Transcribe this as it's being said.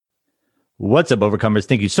What's up, Overcomers?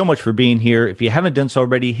 Thank you so much for being here. If you haven't done so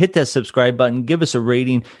already, hit that subscribe button, give us a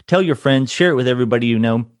rating, tell your friends, share it with everybody you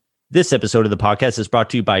know. This episode of the podcast is brought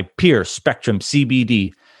to you by Pure Spectrum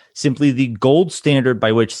CBD, simply the gold standard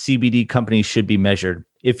by which CBD companies should be measured.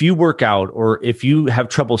 If you work out or if you have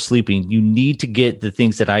trouble sleeping, you need to get the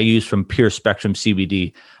things that I use from Pure Spectrum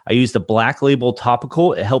CBD. I use the Black Label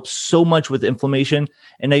topical. It helps so much with inflammation.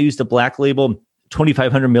 And I use the Black Label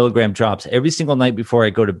 2,500 milligram drops every single night before I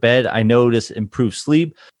go to bed. I notice improved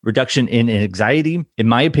sleep, reduction in anxiety. In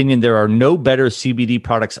my opinion, there are no better CBD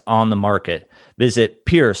products on the market. Visit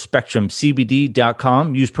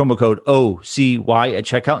PureSpectrumCBD.com. Use promo code OCY at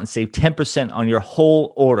checkout and save 10% on your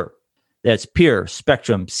whole order. That's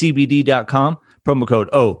PureSpectrumCBD.com. Promo code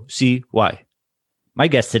OCY. My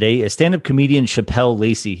guest today is stand-up comedian Chappelle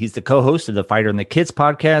Lacey. He's the co-host of the Fighter and the Kids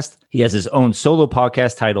podcast. He has his own solo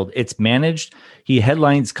podcast titled It's Managed. He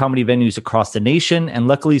headlines comedy venues across the nation, and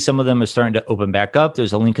luckily some of them are starting to open back up.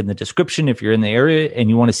 There's a link in the description if you're in the area and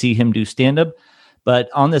you want to see him do stand-up. But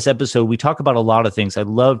on this episode, we talk about a lot of things. I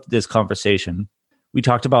loved this conversation. We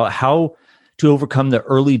talked about how to overcome the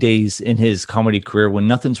early days in his comedy career when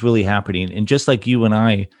nothing's really happening. And just like you and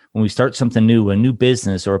I, when we start something new, a new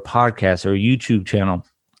business or a podcast or a YouTube channel,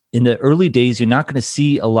 in the early days, you're not going to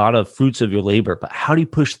see a lot of fruits of your labor. But how do you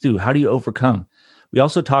push through? How do you overcome? We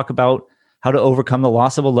also talk about how to overcome the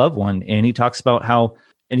loss of a loved one. And he talks about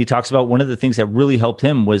one of the things that really helped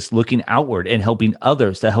him was looking outward and helping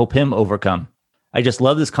others to help him overcome. I just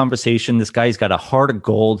love this conversation. This guy's got a heart of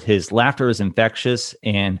gold. His laughter is infectious,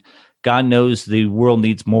 and God knows the world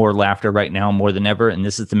needs more laughter right now more than ever, and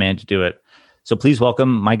this is the man to do it. So please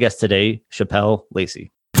welcome my guest today, Chappelle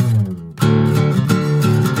Lacey.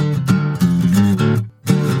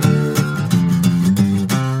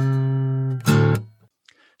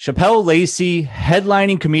 Chappelle Lacey,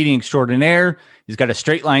 headlining comedian extraordinaire. He's got a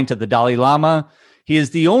straight line to the Dalai Lama. He is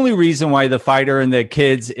the only reason why the Fighter and the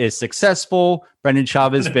Kids is successful. Brendan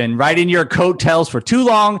Schaub has been riding your coattails for too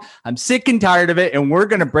long. I'm sick and tired of it, and we're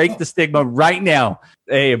going to break the stigma right now.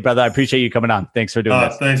 Hey, brother, I appreciate you coming on. Thanks for doing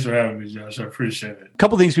this. Thanks for having me, Josh. I appreciate it. A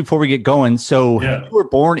couple things before we get going. So You were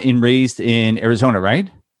born and raised in Arizona, right?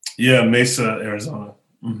 Yeah, Mesa, Arizona.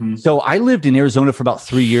 Mm-hmm. So I lived in Arizona for about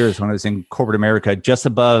 3 years when I was in corporate America, just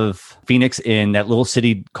above Phoenix in that little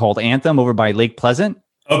city called Anthem over by Lake Pleasant.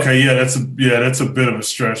 Okay, that's a bit of a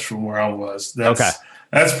stretch from where I was.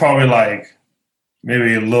 That's probably like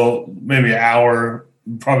maybe an hour,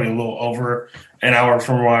 probably a little over an hour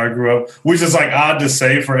from where I grew up, which is like odd to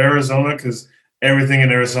say for Arizona because everything in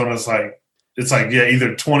Arizona is like, it's like,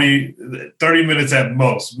 either 20, 30 minutes at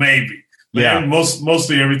most, maybe. But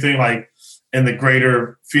mostly everything like in the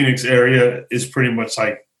greater Phoenix area is pretty much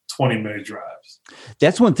like 20-minute drives.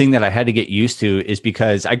 That's one thing that I had to get used to is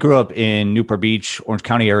because I grew up in Newport Beach, Orange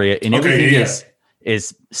County area, and everything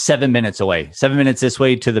is 7 minutes away. 7 minutes this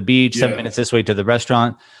way to the beach, 7 minutes this way to the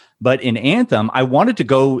restaurant. But in Anthem, I wanted to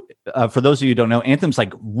go, for those of you who don't know, Anthem's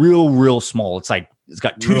like real small. It's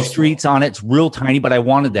got two streets on it. It's real tiny, but I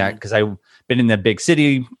wanted that because I've been in the big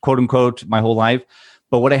city, quote unquote, my whole life.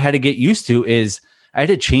 But what I had to get used to is I had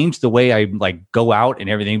to change the way I like go out and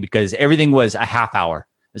everything because everything was a half hour.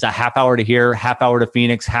 There's a half hour to here, half hour to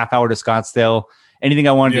Phoenix, half hour to Scottsdale, anything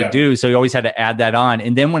I wanted to do. So you always had to add that on.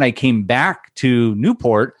 And then when I came back to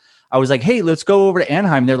Newport, I was like, hey, let's go over to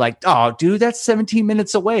Anaheim. They're like, oh, dude, that's 17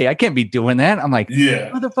 minutes away. I can't be doing that. I'm like,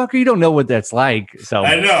 motherfucker, you don't know what that's like. So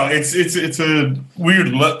I know it's a weird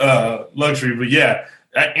luxury, but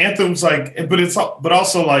Anthem's like, but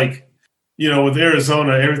also like, with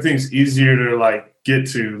Arizona, everything's easier to like get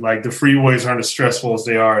to. Like the freeways aren't as stressful as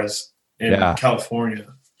they are as in California.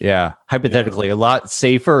 Yeah, hypothetically, a lot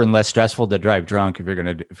safer and less stressful to drive drunk if you're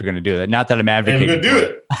gonna do that. Not that I'm advocating. You're gonna do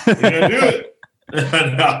it. You're gonna do it.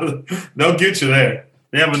 No, they'll get you there.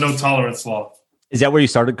 They have a no tolerance law. Is that where you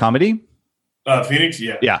started comedy? Phoenix,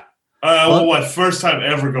 yeah. Yeah. My first time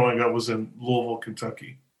ever going up was in Louisville,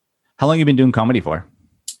 Kentucky. How long have you been doing comedy for?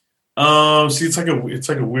 It's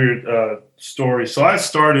like a weird story. So I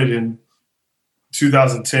started in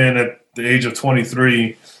 2010 at the age of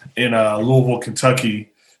 23 in Louisville, Kentucky.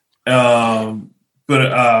 I want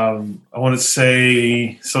to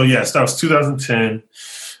say, so that was 2010.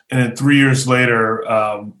 And then 3 years later,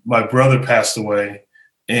 my brother passed away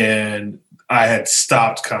and I had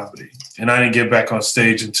stopped comedy and I didn't get back on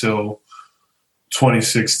stage until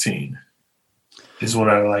 2016 is when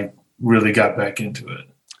I like really got back into it.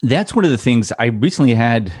 That's one of the things I recently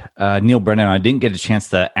had Neil Brennan. I didn't get a chance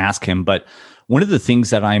to ask him, but one of the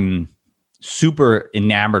things that I'm super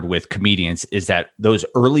enamored with comedians is that those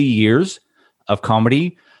early years of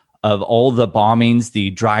comedy, of all the bombings, the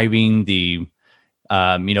driving, the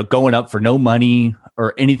going up for no money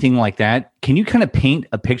or anything like that. Can you kind of paint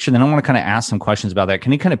a picture? Then I want to kind of ask some questions about that.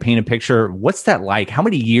 Can you kind of paint a picture? What's that like? How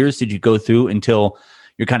many years did you go through until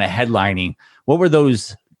you're kind of headlining? What were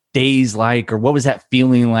those days like, or what was that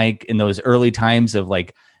feeling like in those early times of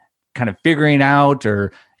like kind of figuring out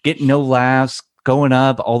or getting no laughs, going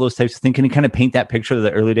up, all those types of things? Can you kind of paint that picture of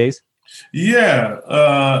the early days? Yeah.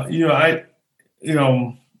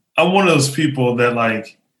 I'm one of those people that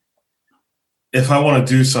like, if I want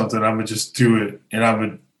to do something, I would just do it. And I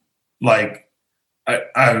would like,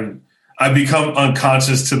 I become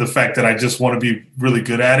unconscious to the fact that I just want to be really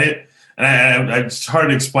good at it. And it's hard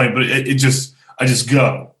to explain, but I just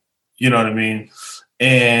go, you know what I mean?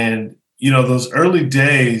 And, those early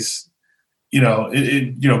days,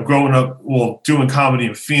 growing up, doing comedy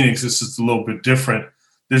in Phoenix, this is a little bit different.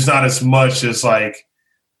 There's not as much as like,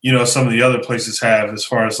 some of the other places have, as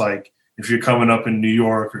far as like, if you're coming up in New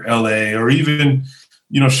York or LA or even,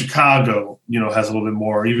 Chicago, has a little bit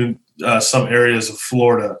more, even some areas of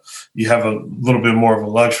Florida, you have a little bit more of a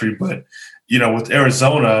luxury. But, with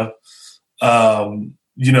Arizona,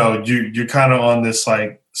 you're kind of on this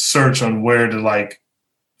like search on where to like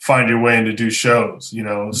find your way and to do shows,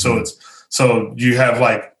 so you have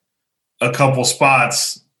like a couple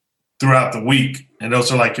spots throughout the week, and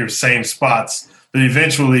those are like your same spots. But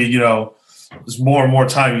eventually, there's more and more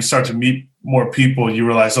time. You start to meet more people. You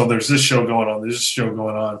realize, oh, there's this show going on. There's this show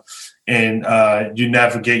going on. And you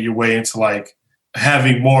navigate your way into like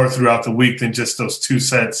having more throughout the week than just those two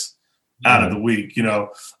sets out of the week,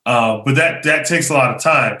 But that takes a lot of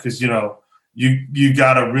time because, you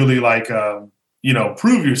got to really like,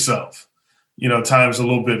 prove yourself. Time's a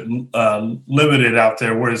little bit limited out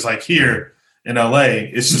there. Whereas like here in LA,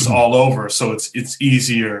 it's just all over. So it's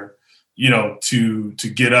easier, to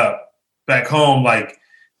get up. Back home, like,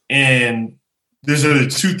 and there's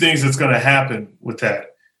two things that's going to happen with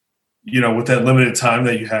that, with that limited time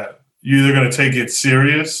that you have. You're either going to take it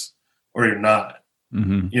serious or you're not.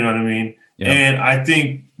 Mm-hmm. You know what I mean? Yeah. And I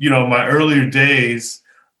think, my earlier days,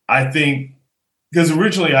 because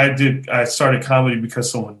originally I started comedy because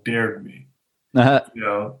someone dared me,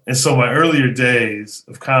 and so my earlier days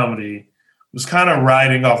of comedy was kind of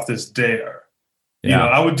riding off this dare. Yeah.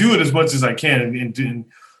 I would do it as much as I can and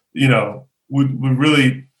would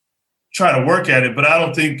really try to work at it, but I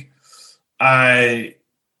don't think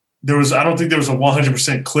there was a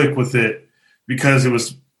 100% click with it because it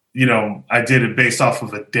was, I did it based off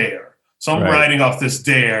of a dare. So I'm riding off this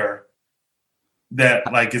dare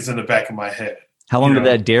that like is in the back of my head. How long did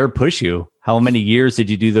that dare push you? How many years did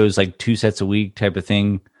you do those like 2 sets a week type of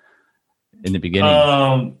thing in the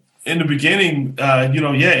beginning? In the beginning,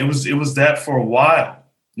 it was that for a while.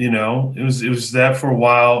 It was that for a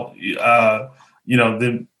while.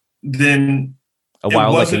 Then a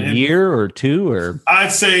while, like a year or two, or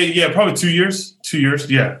I'd say, probably 2 years. 2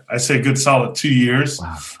 years, yeah, I'd say a good solid 2 years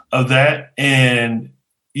of that, and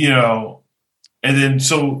and then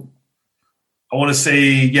so I want to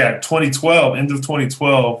say, 2012, end of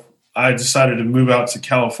 2012, I decided to move out to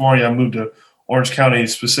California. I moved to Orange County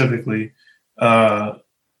specifically. I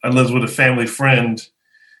lived with a family friend,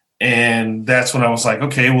 and that's when I was like,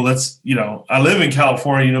 okay, well, let's, I live in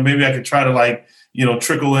California, maybe I could try to like,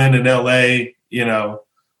 trickle in LA,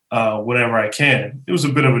 whenever I can. It was a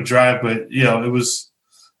bit of a drive, but, it was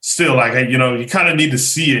still like, you kind of need to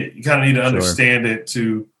see it. You kind of need to understand it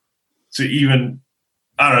to even,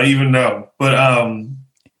 I don't even know. But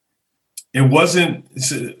it wasn't,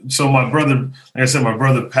 so my brother, like I said, my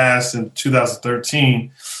brother passed in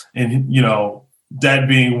 2013, and, that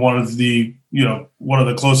being one of the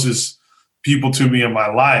closest people to me in my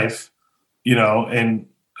life, and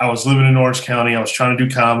I was living in Orange County. I was trying to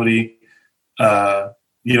do comedy,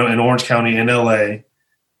 in Orange County in LA.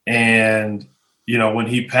 And, when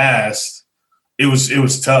he passed, it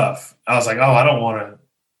was tough. I was like, oh, I don't want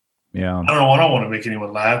to make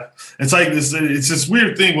anyone laugh. It's like it's this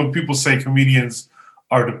weird thing when people say comedians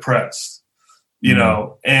are depressed.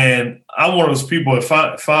 And I'm one of those people, if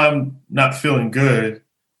I'm not feeling good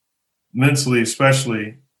mentally,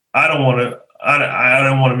 especially, I don't want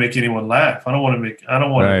to make anyone laugh. I don't want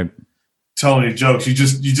to tell any jokes. You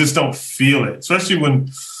just don't feel it, especially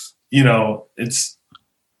when, it's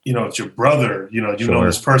your brother, you know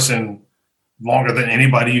this person longer than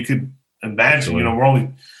anybody you could imagine. Sure.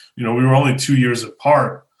 We were only 2 years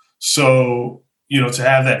apart. So, to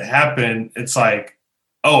have that happen, it's like,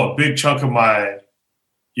 oh, a big chunk of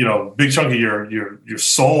your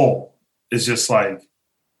soul is just like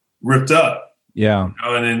ripped up. Yeah.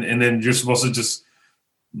 And then you're supposed to just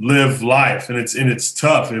live life, and it's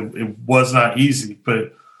tough. It was not easy,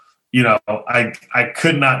 but I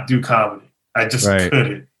could not do comedy. I just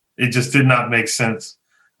couldn't. It just did not make sense.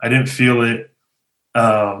 I didn't feel it.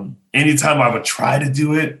 Anytime I would try to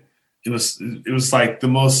do it, it was like the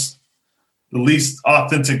least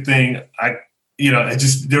authentic thing.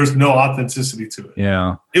 There was no authenticity to it.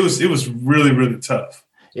 Yeah. It was really, really tough.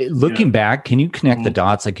 Looking back, can you connect the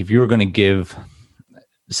dots? Like if you were going to give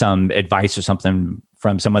some advice or something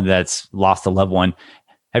from someone that's lost a loved one,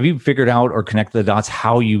 have you figured out or connected the dots,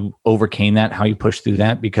 how you overcame that, how you pushed through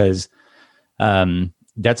that? Because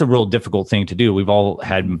that's a real difficult thing to do. We've all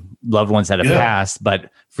had loved ones that have passed, but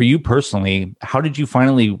for you personally, how did you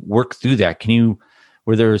finally work through that?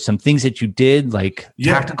 Were there some things that you did, like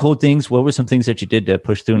tactical things? What were some things that you did to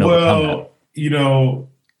push through and overcome that?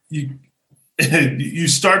 You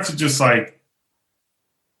start to just like,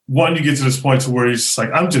 you get to this point to where you're just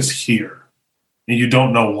like, I'm just here, and you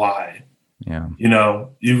don't know why. Yeah.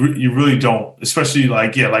 You really don't, especially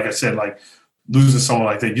like I said, like losing someone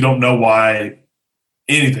like that, you don't know why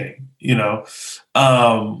anything,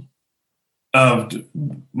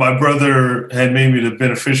 my brother had made me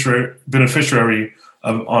the beneficiary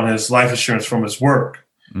on his life insurance from his work.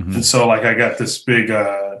 Mm-hmm. And so like I got this big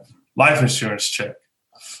life insurance check.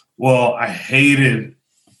 Well, I hated it.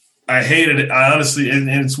 I honestly, and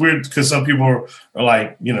it's weird because some people are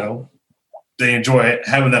like, they enjoy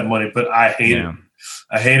having that money, but I hated it.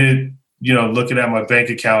 I hated, looking at my bank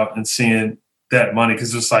account and seeing that money,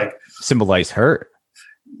 because it's like symbolize hurt.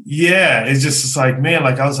 Yeah, it's like, man,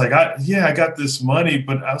 like I was like, I got this money,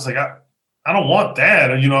 but I was like, I don't want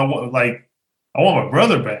that. I want my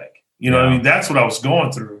brother back. What I mean? That's what I was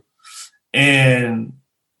going through. And,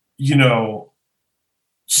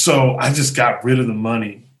 so I just got rid of the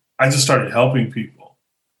money. I just started helping people.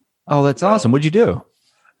 Oh, that's awesome. What'd you do?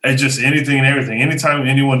 And just anything and everything. Anytime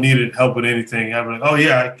anyone needed help with anything, I'd be like, oh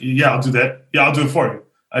yeah, I'll do that. Yeah, I'll do it for you.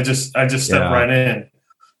 I just stepped right in,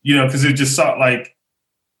 because it just saw like,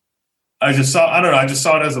 I just saw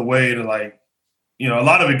it as a way to like, a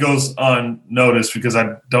lot of it goes unnoticed because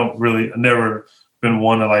I never been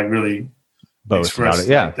one to like really express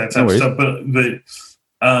that type of stuff. But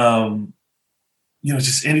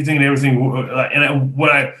just anything and everything. And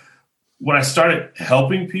when I started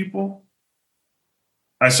helping people,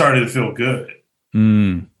 I started to feel good.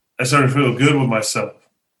 I started to feel good with myself.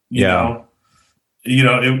 You know,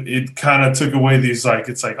 it kind of took away these like,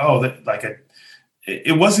 it's like, oh, that like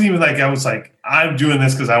it wasn't even like I was like, I'm doing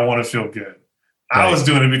this because I want to feel good. Right. I was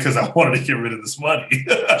doing it because I wanted to get rid of this money.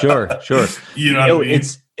 Sure. I mean?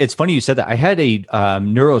 It's funny you said that. I had a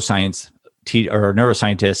neuroscientist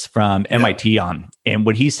from MIT on, and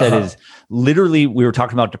what he said is literally, we were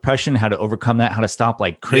talking about depression, how to overcome that, how to stop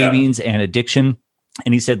like cravings and addiction.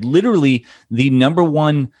 And he said, literally, the number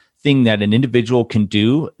one thing that an individual can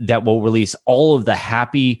do that will release all of the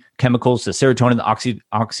happy chemicals, the serotonin, the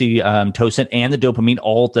oxytocin, and the dopamine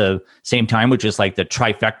all at the same time, which is like the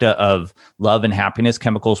trifecta of love and happiness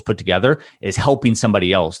chemicals put together, is helping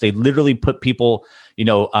somebody else. They literally put people,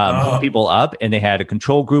 hook people up, and they had a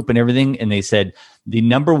control group and everything. And they said the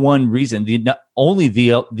number one reason, the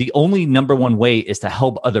only number one way is to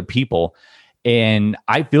help other people. And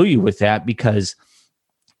I feel you with that because,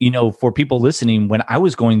 for people listening, when I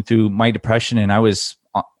was going through my depression and I was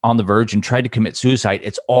on the verge and tried to commit suicide,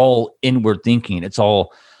 it's all inward thinking. It's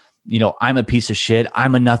all, I'm a piece of shit.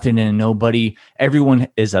 I'm a nothing and a nobody. Everyone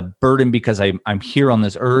is a burden because I'm here on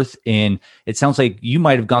this earth. And it sounds like you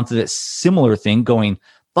might have gone through that similar thing going,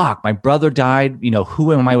 fuck, my brother died.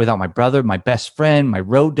 Who am I without my brother, my best friend, my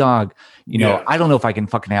road dog? I don't know if I can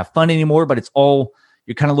fucking have fun anymore, but it's all,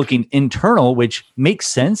 you're kind of looking internal, which makes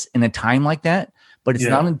sense in a time like that. But it's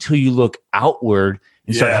not until you look outward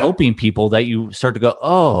and start helping people that you start to go,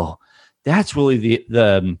 oh, that's really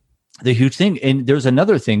the huge thing. And there's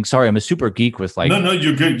another thing. Sorry, I'm a super geek with like no,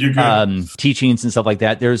 you're good. You're good. Teachings and stuff like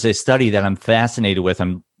that. There's a study that I'm fascinated with.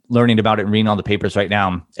 I'm learning about it and reading all the papers right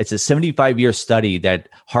now. It's a 75-year study that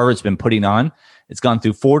Harvard's been putting on. It's gone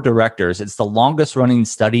through 4 directors. It's the longest running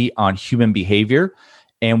study on human behavior.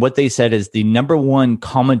 And what they said is the number one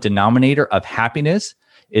common denominator of happiness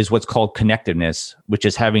is what's called connectiveness, which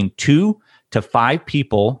is having 2 to 5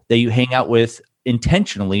 people that you hang out with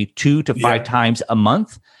intentionally 2 to 5 times a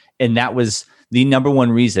month. And that was the number one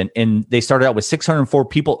reason. And they started out with 604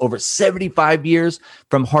 people over 75 years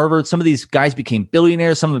from Harvard. Some of these guys became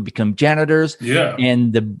billionaires. Some of them become janitors. Yeah.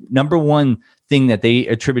 And the number one thing that they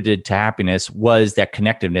attributed to happiness was that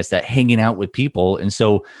connectiveness, that hanging out with people. And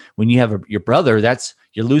so when you have your brother,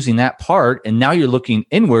 you're losing that part. And now you're looking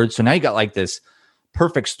inward. So now you got like this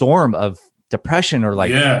perfect storm of depression or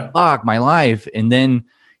like, fuck my life. And then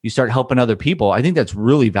you start helping other people. I think that's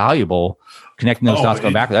really valuable. Connecting those dots,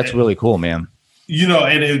 going back. That's really cool, man.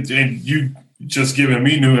 And you just giving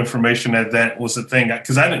me new information that was the thing,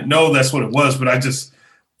 because I didn't know that's what it was, but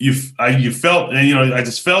you felt, and I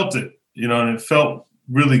just felt it, and it felt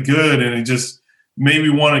really good, and it just made me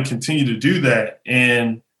want to continue to do that,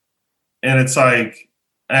 and it's like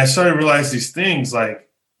I started to realize these things, like,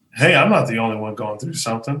 hey, I'm not the only one going through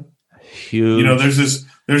something. Huge.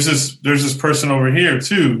 There's this person over here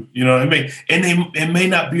too. It may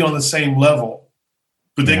not be on the same level,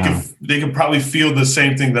 but they could probably feel the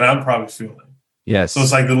same thing that I'm probably feeling. Yes. So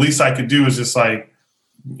it's like the least I could do is just like,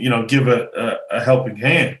 give a helping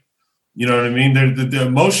hand. You know what I mean? The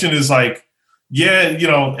emotion is like,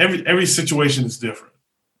 every situation is different.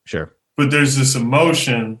 Sure. But there's this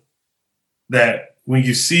emotion that when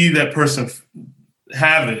you see that person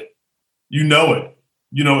have it, you know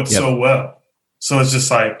it so well. So it's just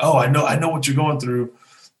like, oh, I know what you're going through.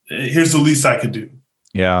 Here's the least I could do.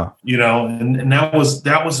 Yeah. And that was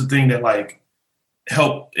the thing that like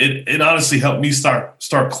helped. It honestly helped me start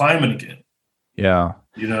climbing again. Yeah.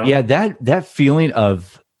 Yeah. That feeling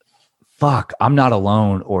of fuck, I'm not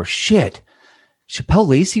alone, or shit, Chappelle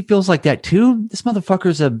Lacey feels like that too. This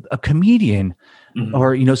motherfucker's a comedian. Mm-hmm.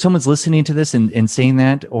 Or, someone's listening to this and saying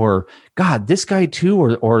that, or God, this guy too,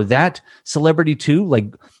 or that celebrity too.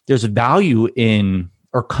 Like there's a value in,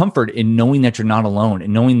 or comfort in knowing that you're not alone,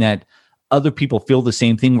 and knowing that other people feel the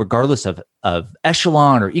same thing, regardless of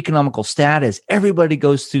echelon or economical status. Everybody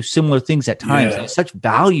goes through similar things at times. There's such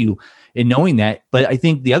value in knowing that. But I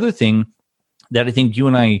think the other thing that I think you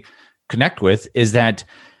and I connect with is that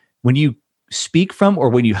when you speak from, or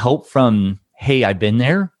when you help from, hey, I've been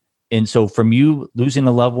there. And so from you losing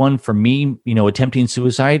a loved one, from me, attempting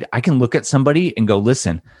suicide, I can look at somebody and go,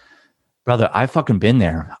 listen, brother, I've fucking been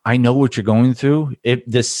there. I know what you're going through. If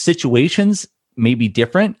the situations may be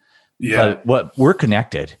different, but we're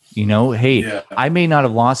connected, hey, I may not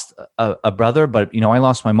have lost a brother, but I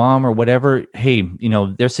lost my mom or whatever. Hey,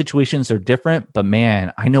 their situations are different, but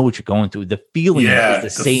man, I know what you're going through. The feeling is the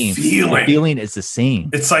same. The feeling is the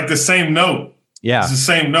same. It's like the same note. Yeah. It's the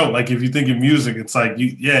same note. Like if you think of music, it's like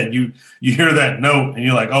you hear that note and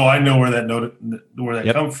you're like, oh, I know where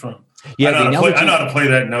that comes from. Yeah. I know how to play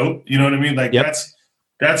that note. You know what I mean? Like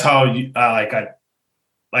that's how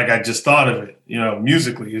I just thought of it,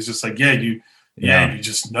 musically. It's just like, you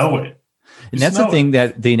just know it. And that's the thing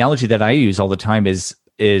that the analogy that I use all the time is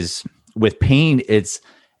with pain. It's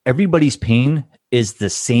everybody's pain is the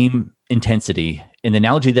same intensity. And the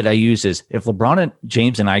analogy that I use is if LeBron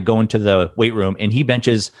James and I go into the weight room and he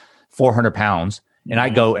benches 400 pounds and I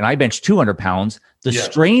go and I bench 200 pounds, the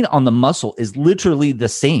strain on the muscle is literally the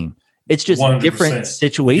same. It's just 100%. Different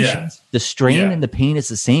situations. Yeah. The strain and the pain is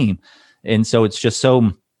the same. And so it's just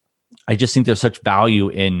I just think there's such value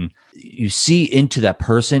in, you see into that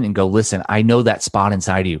person and go, listen, I know that spot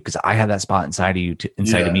inside of you because I have that spot inside of you,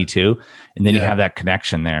 inside of me too. And then you have that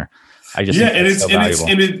connection there. I just think it's so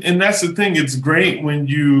valuable. And that's the thing. It's great when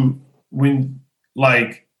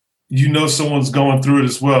someone's going through it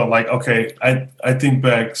as well. Like, okay, I think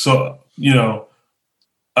back. So,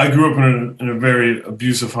 I grew up in a very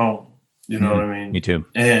abusive home. You know what I mean? Me too.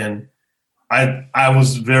 And I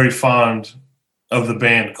was very fond of the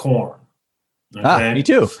band Korn. Okay? Me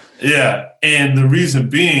too. Yeah. And the reason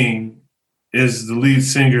being is the lead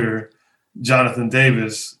singer, Jonathan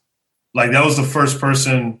Davis, like that was the first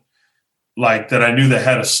person like that I knew that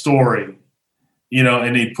had a story,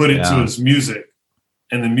 and he put it to his music,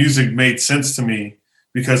 and the music made sense to me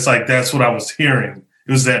because like, that's what I was hearing.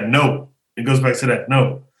 It was that note. It goes back to that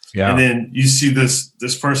note. Yeah. And then you see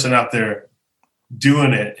this person out there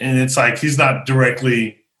doing it. And it's like, he's not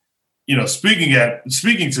directly, speaking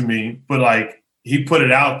to me, but like he put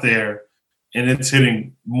it out there and it's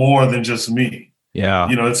hitting more than just me. Yeah.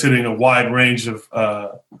 It's hitting a wide range of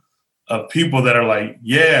people that are like,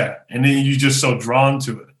 yeah. And then you're just so drawn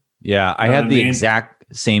to it. Yeah. I had the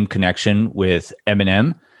exact same connection with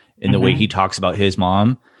Eminem in the way he talks about his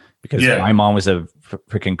mom, because my mom was a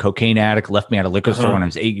freaking cocaine addict, left me at a liquor store when I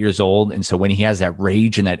was 8 years old. And so when he has that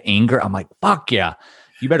rage and that anger, I'm like, fuck yeah.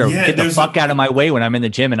 You better get the fuck out of my way when I'm in the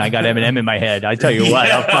gym and I got Eminem in my head. I tell you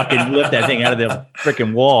what, I'll fucking lift that thing out of the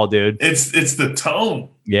freaking wall, dude. It's the tone.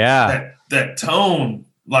 Yeah. That tone,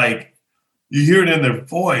 like you hear it in their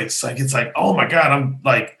voice. Like, it's like, oh my God, I'm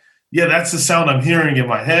like, yeah, that's the sound I'm hearing in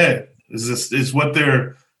my head. Is what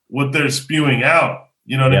they're spewing out.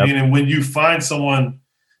 You know what I mean? And when you find someone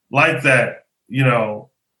like that,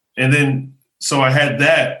 and then, so I had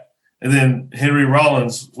that, and then Henry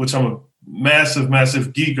Rollins, which I'm a massive,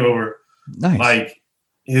 massive geek over. Nice. Like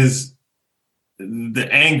the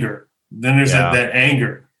anger. Then there's that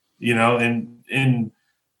anger, and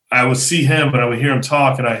I would see him and I would hear him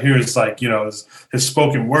talk, and I hear his his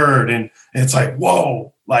spoken word, and it's like,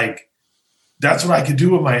 whoa, like that's what I could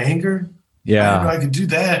do with my anger. Yeah, I didn't know I could do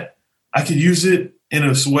that. I could use it in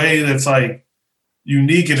a way that's like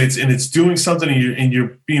unique, and it's doing something, and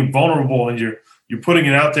you're being vulnerable, and you're putting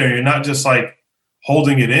it out there, and you're not just like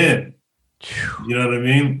holding it in. You know what I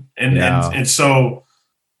mean? And so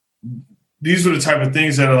these are the type of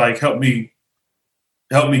things that are like help me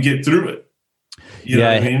get through it. You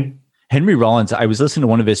know what I mean? Henry Rollins, I was listening to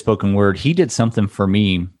one of his spoken word. He did something for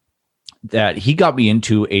me that he got me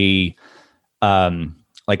into a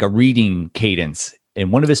reading cadence.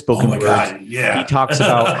 And one of his spoken words, he talks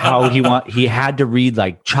about how he had to read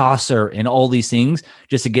like Chaucer and all these things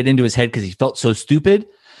just to get into his head because he felt so stupid.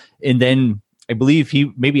 And then I believe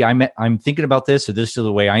I'm thinking about this, or this is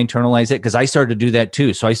the way I internalize it, because I started to do that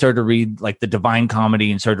too. So I started to read like the Divine Comedy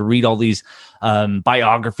and started to read all these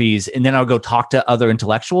biographies, and then I'll go talk to other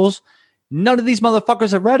intellectuals. None of these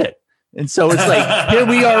motherfuckers have read it. And so it's like, here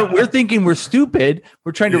we are, we're thinking we're stupid.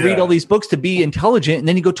 We're trying to read all these books to be intelligent. And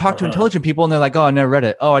then you go talk to intelligent people and they're like, oh, I never read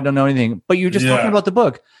it. Oh, I don't know anything. But you're just talking about the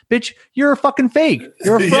book. Bitch, you're a fucking fake.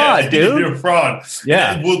 You're a fraud, dude. You're a fraud.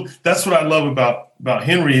 Yeah. And, well, that's what I love about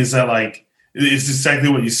Henry is that like, it's exactly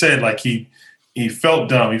what you said. Like he felt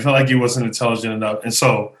dumb. He felt like he wasn't intelligent enough. And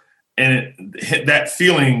so, that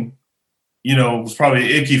feeling, was probably an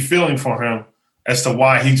icky feeling for him as to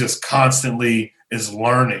why he just constantly is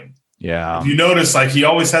learning. Yeah. If you notice, like he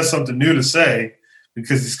always has something new to say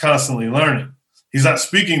because he's constantly learning. He's not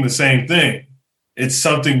speaking the same thing. It's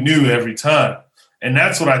something new every time. And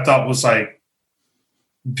that's what I thought was like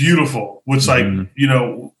beautiful, which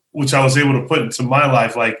which I was able to put into my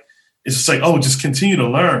life. Like, it's just like, oh, just continue to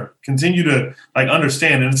learn, continue to like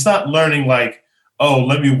understand. And it's not learning like, oh,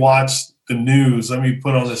 let me watch the news, let me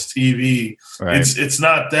put on this TV. Right. It's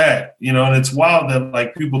not that, and it's wild that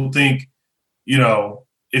like people think,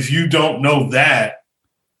 if you don't know that,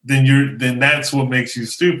 then that's what makes you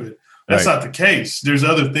stupid. That's not the case. There's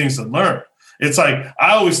other things to learn. It's like,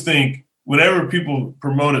 I always think whenever people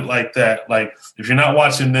promote it like that, like if you're not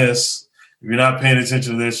watching this, if you're not paying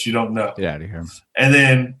attention to this, you don't know. Get out of here. And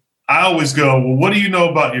then I always go, well, what do you know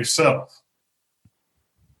about yourself?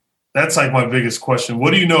 That's like my biggest question.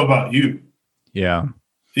 What do you know about you? Yeah.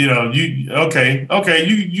 You have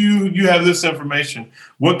this information.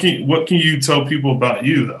 What can you tell people about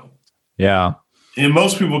you though? Yeah. And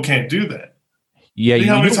most people can't do that. Yeah. You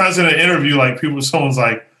know how many times in an interview, like someone's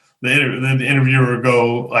like the interviewer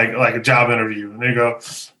go like a job interview, and they go,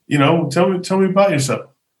 tell me about yourself.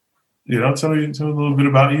 Tell me a little bit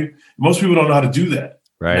about you. Most people don't know how to do that.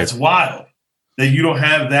 Right. And that's wild that you don't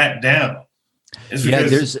have that down.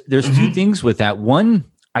 There's a few things with that. One,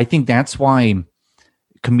 I think that's why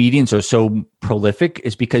comedians are so prolific,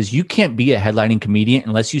 is because you can't be a headlining comedian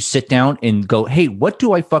unless you sit down and go, hey, what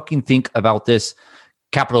do I fucking think about this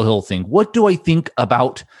Capitol Hill thing? What do I think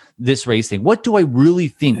about this race thing? What do I really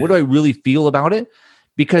think? What do I really feel about it?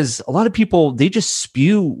 Because a lot of people, they just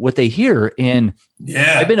spew what they hear. And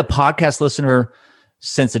I've been a podcast listener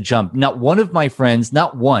since the jump. Not one of my friends,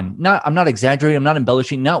 I'm not exaggerating, I'm not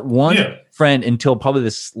embellishing, not one friend until probably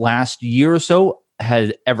this last year or so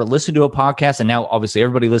had ever listened to a podcast. And now obviously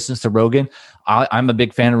everybody listens to Rogan. I'm a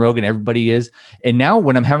big fan of Rogan. Everybody is. And now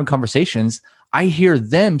when I'm having conversations, I hear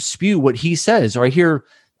them spew what he says, or I hear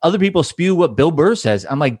other people spew what Bill Burr says.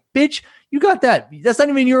 I'm like, bitch, you got that. That's not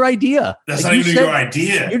even your idea. That's not even your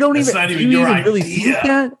idea. You don't even, not even your idea. Really think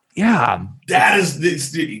that? Yeah. That is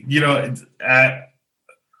this,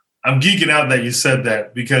 I'm geeking out that you said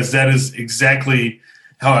that, because that is exactly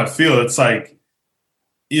how I feel. It's like,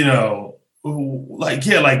 that's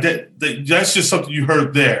just something you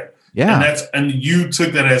heard there. Yeah. And you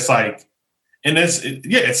took that as like, and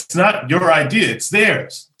it's not your idea. It's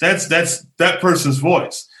theirs. That's that person's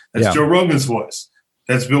voice. That's Joe Rogan's voice.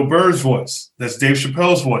 That's Bill Burr's voice. That's Dave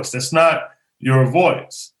Chappelle's voice. That's not your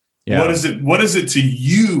voice. Yeah. What is it to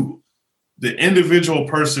you, the individual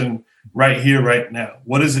person right here, right now?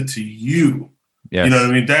 What is it to you? Yes. You know what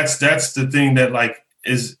I mean? That's the thing that like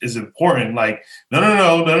is important. Like,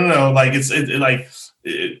 no. Like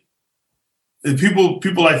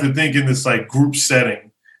people like to think in this like group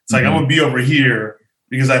setting. It's like, I'm gonna be over here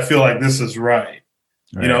because I feel like this is right.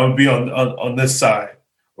 I'm gonna be on this side,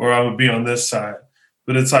 or I'm gonna be on this side.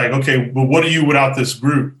 But it's like, okay, but what are you without this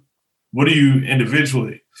group? What are you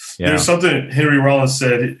individually? Yeah. There's something Henry Rollins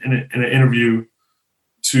said in an interview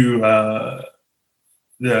to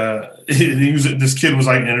this kid was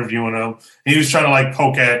like interviewing him. And he was trying to like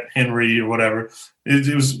poke at Henry or whatever.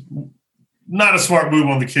 It was not a smart move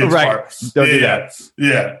on the kid's part. Don't do that.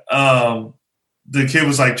 Yeah. the kid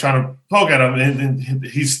was like trying to poke at him, and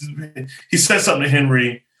he said something to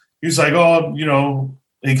Henry. He was like, oh, you know,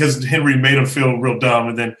 because Henry made him feel real dumb.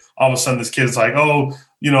 And then all of a sudden this kid's like, oh,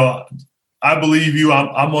 you know, I believe you.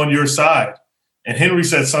 I'm on your side. And Henry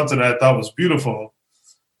said something that I thought was beautiful.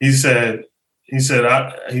 He said,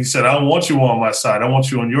 I don't want you on my side. I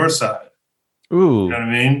want you on your side. Ooh. You know what I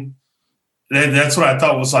mean? That's what I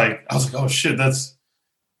thought was like, I was like, oh shit, that's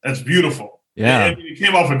beautiful. Yeah. And he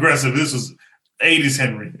came off aggressive. This was 80s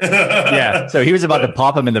Henry. Yeah. So he was about to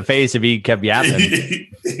pop him in the face if he kept yapping.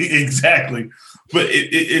 Exactly. But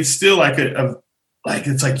it's still like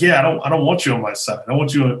it's like, yeah, I don't want you on my side. I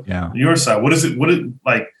want you on your side. What is it?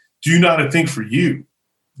 Like, do you know how to think for you?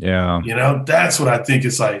 Yeah. You know, that's what I think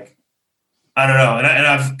is like, I don't know. And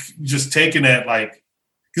I've just taken that, like,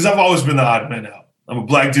 because I've always been the odd man out. I'm a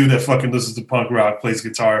black dude that fucking listens to punk rock, plays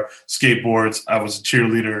guitar, skateboards. I was a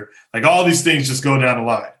cheerleader. Like, all these things just go down the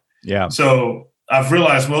line. Yeah. So I've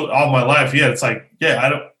realized, well, all my life, it's like,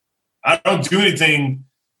 yeah, I don't do anything.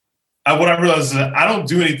 What I realized is that I don't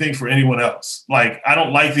do anything for anyone else. Like, I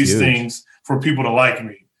don't like these things for people to like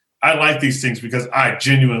me. I like these things because I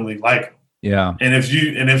genuinely like them. Yeah. And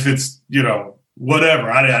if it's, you know,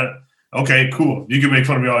 whatever, okay, cool. You can make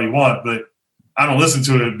fun of me all you want, but I don't listen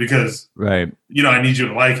to it because, right, you know, I need you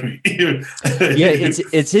to like me. Yeah,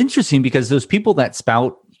 it's interesting because those people that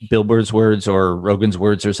spout Bill Burr's words or Rogan's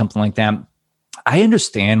words or something like that, I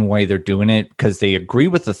understand why they're doing it because they agree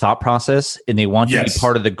with the thought process and they want to be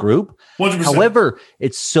part of the group. 100%. However,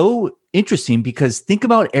 it's so interesting because think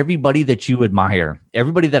about everybody that you admire,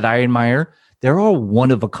 everybody that I admire, they're all one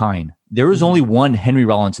of a kind. There is only one Henry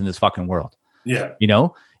Rollins in this fucking world. Yeah. You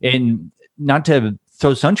know, and not to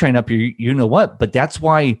throw sunshine up here, you know what, but that's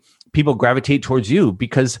why people gravitate towards you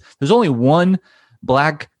because there's only one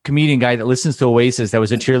black comedian guy that listens to Oasis that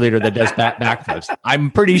was a cheerleader that does backflips. I'm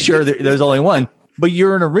pretty sure there's only one, but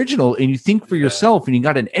you're an original and you think for yourself and you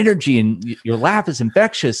got an energy and your laugh is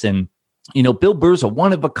infectious and, you know, Bill Burr's a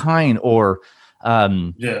one of a kind or,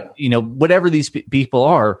 you know, whatever these people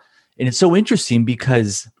are. And it's so interesting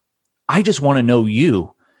because I just want to know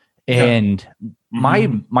you. And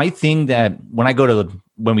my thing that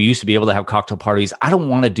when we used to be able to have cocktail parties, I don't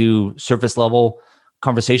want to do surface level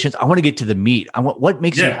conversations. I want to get to the meat. I want what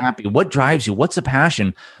makes you happy, what drives you, what's a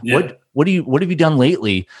passion, what have you done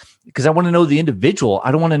lately? Because I want to know the individual.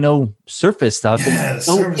 I don't want to know surface stuff. Yeah, it's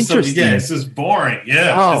so interesting. It's just boring.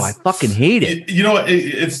 Yeah. Oh, I fucking hate it. You know what?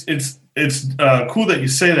 It's cool that you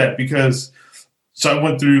say that because so I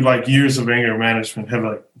went through like years of anger management.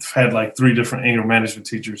 Have had like 3 different anger management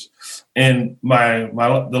teachers, and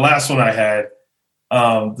the last one I had.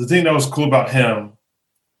 The thing that was cool about him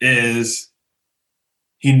is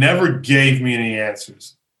he never gave me any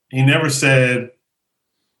answers. He never said,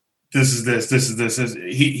 this is this, this is this.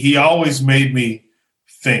 He always made me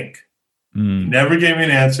think. He never gave me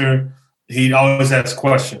an answer. He always asked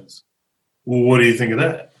questions. Well, what do you think of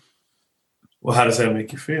that? Well, how does that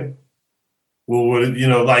make you feel? Well, what, you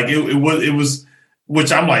know, like it was,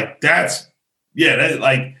 which I'm like,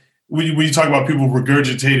 like when you talk about people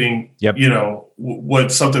regurgitating, you know,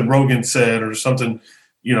 what something Rogan said or something,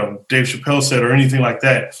 you know, Dave Chappelle said or anything like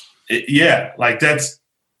that. Like that's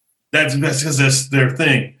because that's their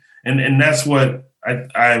thing. And that's what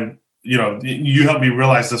I, you know, you help me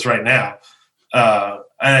realize this right now. And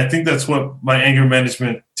I think that's what my anger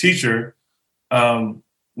management teacher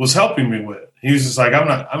was helping me with. He was just like, I'm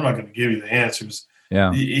not going to give you the answers.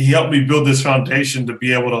 Yeah. He helped me build this foundation to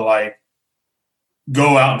be able to like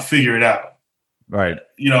go out and figure it out. Right.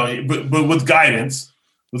 You know, but with guidance,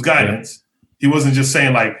 he wasn't just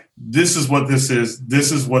saying like, this is what this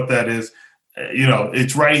is what that is. You know,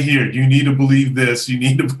 it's right here. You need to believe this. You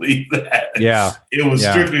need to believe that. Yeah. It was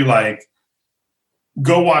strictly like,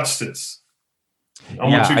 go watch this. I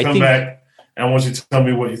want you to come back and I want you to tell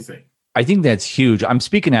me what you think. I think that's huge. I'm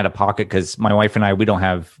speaking out of pocket because my wife and I, we don't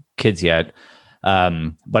have kids yet.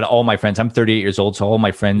 But all my friends, I'm 38 years old. So all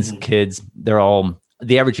my friends, kids, they're all,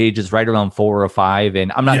 the average age is right around 4 or 5.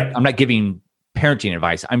 And I'm not giving parenting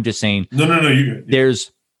advice. I'm just saying, no, you're good.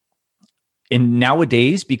 There's, and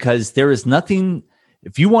nowadays, because there is nothing,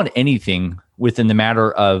 if you want anything within the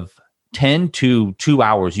matter of 10 to 2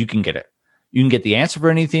 hours, you can get it. You can get the answer for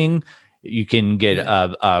anything. You can get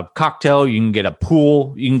a cocktail. You can get a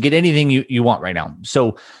pool. You can get anything you want right now.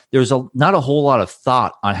 So there's not a whole lot of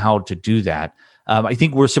thought on how to do that. I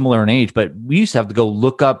think we're similar in age, but we used to have to go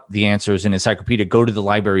look up the answers in encyclopedia, go to the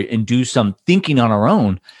library and do some thinking on our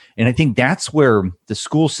own. And I think that's where the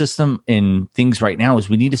school system and things right now is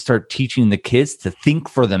we need to start teaching the kids to think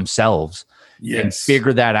for themselves. and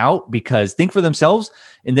figure that out, because think for themselves.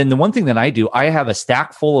 And then the one thing that I do, I have a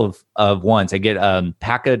stack full of ones. I get a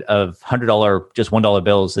packet of $100, just $1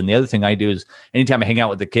 bills. And the other thing I do is anytime I hang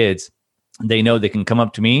out with the kids, they know they can come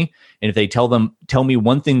up to me. And if they tell me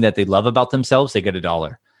one thing that they love about themselves, they get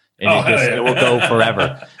 $1. And it will go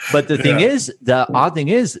forever. But the odd thing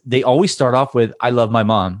is they always start off with, I love my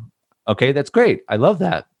mom. Okay, that's great. I love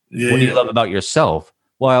that. What do you love about yourself?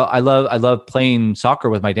 Well, I love playing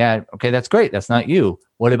soccer with my dad. Okay, that's great. That's not you.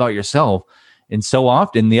 What about yourself? And so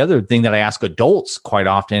often, the other thing that I ask adults quite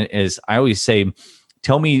often is I always say,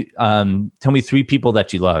 tell me 3 people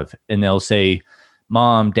that you love. And they'll say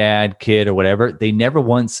mom, dad, kid, or whatever. They never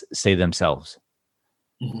once say themselves.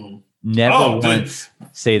 Mm-hmm. Never once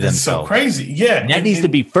say themselves. So crazy. Yeah. And that needs to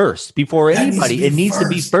be first before anybody. It needs to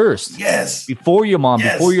be first. Yes. Before your mom,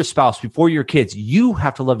 before your spouse, before your kids. You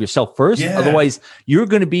have to love yourself first. Yeah. Otherwise, you're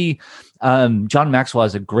going to be, John Maxwell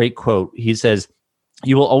has a great quote. He says,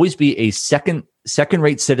 you will always be a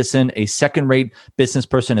second-rate citizen, a second-rate business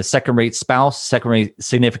person, a second-rate spouse, second-rate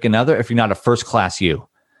significant other if you're not a first-class you.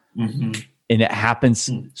 Mm-hmm. And it happens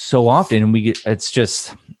so often. And it's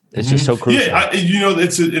just so crucial. Yeah, I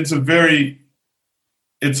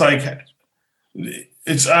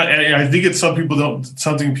think it's something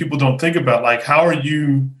people don't think about. Like, how are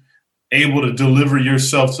you able to deliver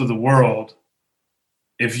yourself to the world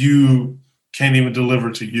if you can't even deliver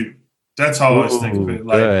to you? That's how I always think of it.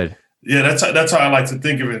 Like, good. Yeah, that's how I like to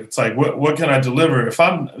think of it. It's like, what can I deliver if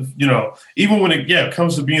I'm, even when it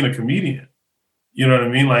comes to being a comedian, you know what I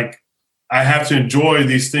mean? Like, I have to enjoy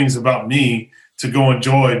these things about me to go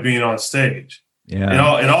enjoy being on stage.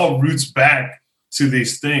 Yeah. It all roots back to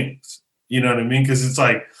these things. You know what I mean? Because it's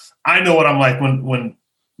like, I know what I'm like when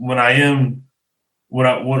I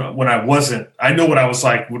wasn't. I know what I was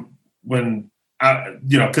like when I,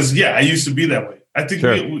 because I used to be that way. I think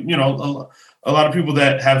sure. A lot of people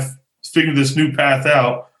that have figured this new path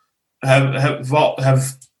out have felt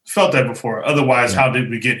that before. Otherwise, how did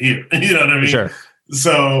we get here? You know what I mean? Sure.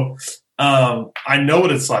 So I know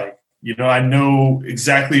what it's like. I know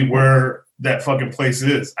exactly where that fucking place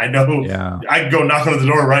is. I know I can go knock on the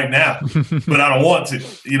door right now, but I don't want to.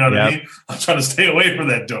 You know what I mean? I'm trying to stay away from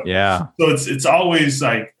that door. Yeah. So it's always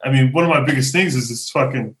like, I mean, one of my biggest things is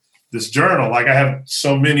this journal. Like, I have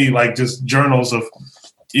so many like just journals of,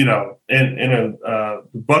 in a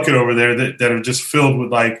bucket over there that are just filled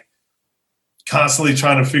with like constantly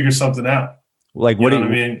trying to figure something out. Like, what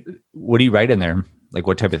do you write in there? Like,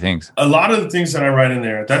 what type of things? A lot of the things that I write in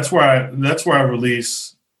there, that's where I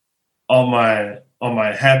release all my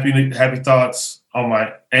happy thoughts, all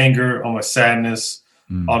my anger, all my sadness,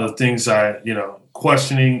 all the things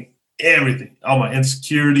questioning, everything, all my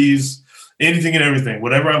insecurities, anything and everything,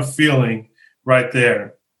 whatever I'm feeling right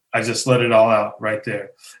there, I just let it all out right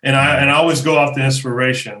there. And I always go off the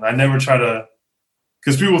inspiration. I never try to,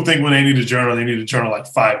 because people think when they need a journal like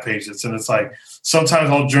 5 pages. And it's like, sometimes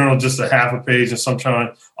I'll journal just a half a page and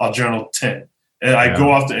sometimes I'll journal 10. And I go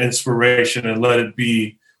off the inspiration and let it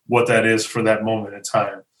be what that is for that moment in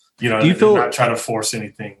time. Do you feel, not try to force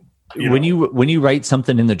anything. When you write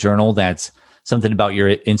something in the journal that's something about your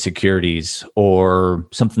insecurities or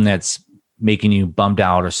something that's making you bummed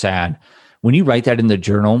out or sad, when you write that in the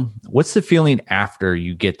journal, what's the feeling after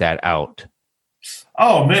you get that out?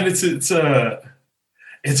 Oh man, it's a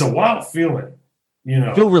wild feeling.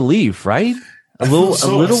 You feel relief, right? A little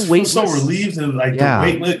weightless. So relieved and like the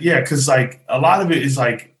weightless, because like a lot of it is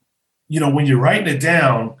like, when you're writing it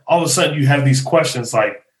down, all of a sudden you have these questions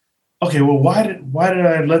like, okay, well, why did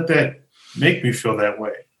I let that make me feel that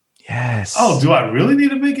way? Yes. Oh, do I really need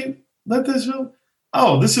to let this feel?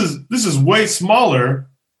 Oh, this is way smaller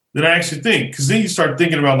than I actually think. Because then you start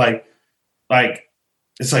thinking about like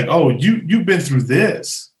it's like, oh, you've been through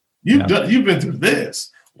this. You've been through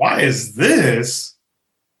this. Why is this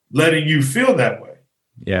letting you feel that way?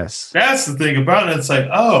 Yes. That's the thing about it. It's like,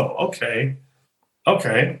 oh, okay.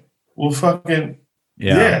 Well, fucking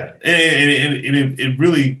yeah. And it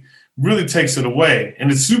really, really takes it away.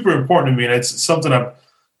 And it's super important to me. And it's something I've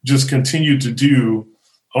just continued to do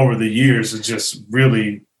over the years, is just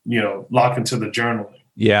really, lock into the journaling.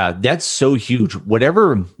 Yeah, that's so huge.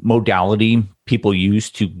 Whatever modality people use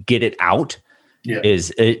to get it out,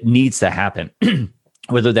 it needs to happen.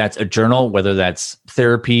 Whether that's a journal, whether that's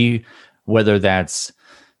therapy, whether that's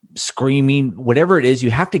screaming, whatever it is,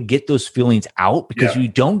 you have to get those feelings out, because you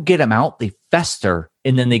don't get them out, they fester,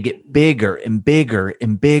 and then they get bigger and bigger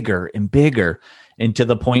and bigger and bigger, and to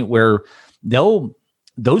the point where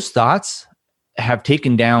those thoughts have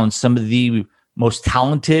taken down some of the most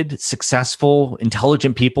talented, successful,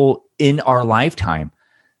 intelligent people in our lifetime.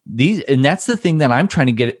 and that's the thing that I'm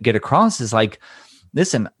trying to get across is like,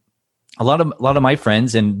 listen, a lot of my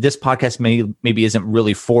friends, and this podcast maybe isn't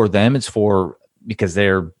really for them. It's for because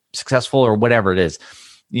they're successful or whatever it is,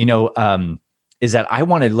 is that I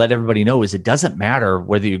want to let everybody know is it doesn't matter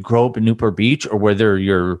whether you grow up in Newport Beach or whether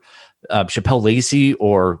you're Chappelle Lacey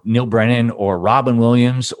or Neil Brennan or Robin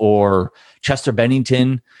Williams or Chester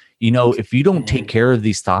Bennington. If you don't take care of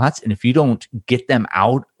these thoughts and if you don't get them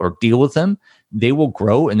out or deal with them, they will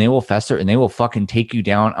grow and they will fester and they will fucking take you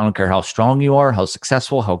down. I don't care how strong you are, how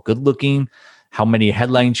successful, how good looking, how many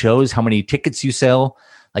headline shows, how many tickets you sell.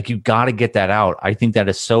 Like, you got to get that out. I think that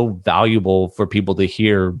is so valuable for people to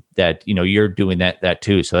hear that, you're doing that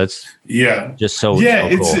too. So that's just so cool.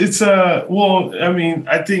 It's well, I mean,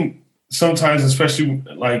 I think sometimes, especially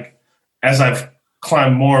like as I've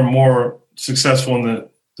climbed more and more successful in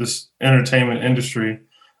this entertainment industry,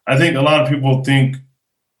 I think a lot of people think,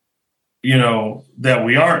 that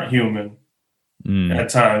we aren't human at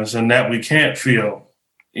times and that we can't feel,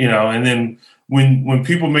 and then when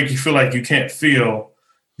people make you feel like you can't feel,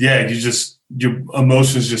 your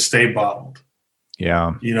emotions just stay bottled.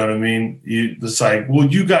 Yeah. You know what I mean? It's like, well,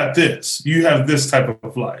 you got this, you have this type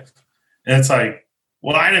of life. And it's like,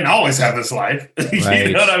 well, I didn't always have this life. Right.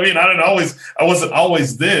 You know what I mean? I wasn't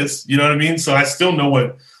always this, you know what I mean? So I still know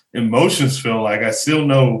what emotions feel like. I still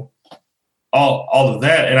know all of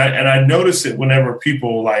that. And I notice it whenever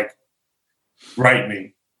people like write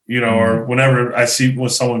me, or whenever I see when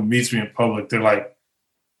someone meets me in public, they're like,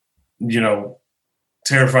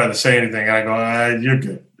 terrified to say anything. And I go, you're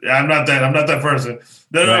good. I'm not that person.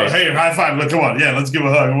 No, right. Hey, high five. Look, come on. Yeah, let's give a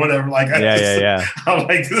hug or whatever. Like, I'm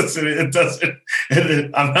like, listen, it doesn't,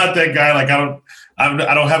 I'm not that guy. Like,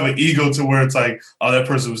 I don't have an ego to where it's like, oh, that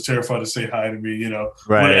person was terrified to say hi to me, Right.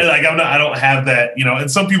 But, like, I don't have that,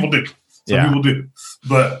 and some people do. Some people do,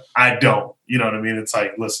 but I don't, you know what I mean? It's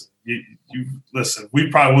like, listen, you listen, we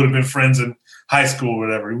probably would have been friends in high school or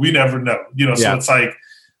whatever. We never know, so it's like,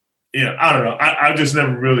 I don't know. I've just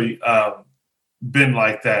never really been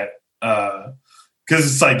like that. Cause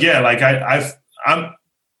it's like, like I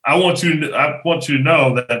want you to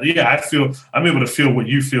know that, I'm able to feel what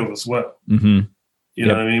you feel as well. Mm-hmm. You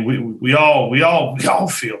know what I mean? We all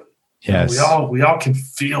feel it. Yes. We all can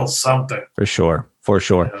feel something. For sure.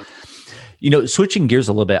 Switching gears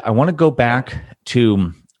a little bit, I want to go back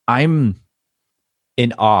to, I'm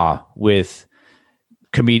in awe with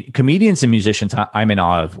comedians and musicians. I'm in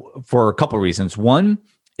awe of for a couple of reasons. One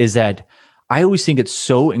is that I always think it's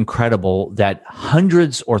so incredible that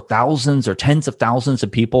hundreds or thousands or tens of thousands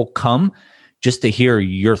of people come just to hear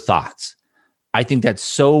your thoughts. I think that's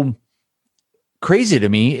so crazy to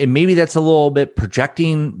me. And maybe that's a little bit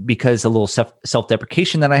projecting because a little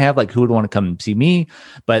self-deprecation that I have, like who would want to come see me?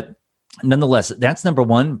 But nonetheless, that's number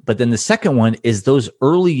one. But then the second one is those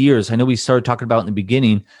early years. I know we started talking about in the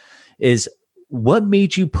beginning is what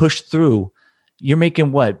made you push through? You're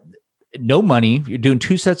making what? No money. You're doing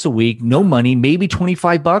 2 sets a week, no money, maybe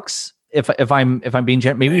 $25 if I'm being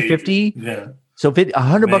generous, maybe 50. Yeah. So if it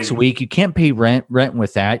 $100 a week, you can't pay rent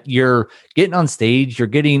with that. You're getting on stage, you're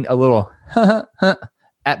getting a little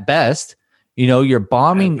at best, you're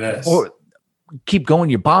bombing or keep going.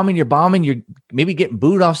 You're bombing, you're maybe getting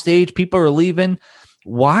booed off stage. People are leaving.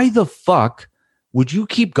 Why the fuck would you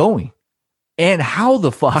keep going? And how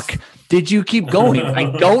the fuck did you keep going?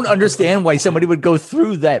 I don't understand why somebody would go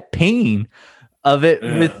through that pain of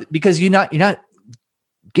it because you're not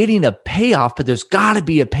getting a payoff, but there's got to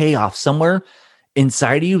be a payoff somewhere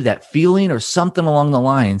inside of you, that feeling or something along the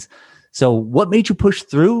lines. So what made you push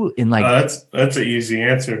through in like that's an easy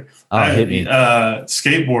answer. Hit me.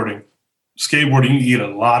 Skateboarding, you eat a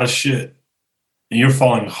lot of shit and you're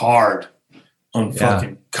falling hard on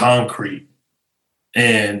fucking concrete.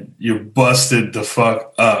 And you're busted the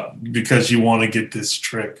fuck up because you want to get this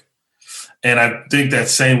trick. And I think that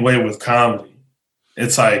same way with comedy.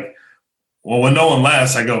 It's like, well, when no one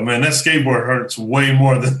laughs, I go, man, that skateboard hurts way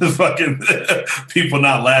more than the fucking people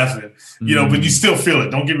not laughing. But you still feel it.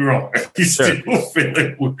 Don't get me wrong. You still feel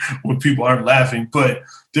it when people aren't laughing. But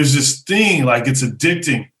there's this thing, like it's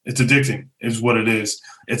addicting. It's addicting is what it is.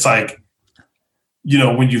 It's like,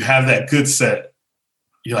 when you have that good set,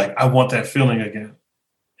 you're like, I want that feeling again.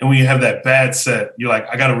 And when you have that bad set, you're like,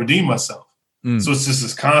 I got to redeem myself. So it's just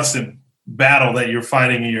this constant battle that you're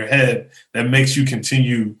fighting in your head that makes you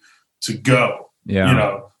continue to go.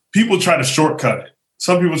 Yeah. People try to shortcut it.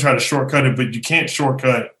 Some people try to shortcut it, but you can't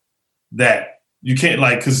shortcut that. You can't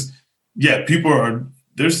because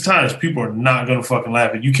there's times people are not going to fucking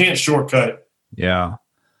laugh at you. Can't shortcut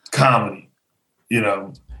comedy,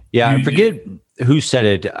 Yeah. I forget who said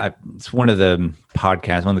it. It's one of the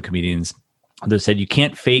podcasts, one of the comedians. They said you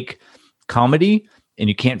can't fake comedy and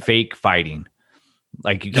you can't fake fighting.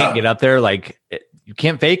 Like you can't get up there you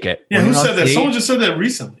can't fake it. Yeah, who said that? Someone just said that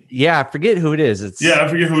recently. Yeah, I forget who it is. I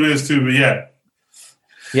forget who it is too, but yeah.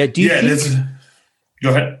 Yeah, go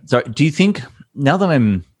ahead. Sorry, do you think, now that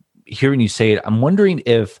I'm hearing you say it, I'm wondering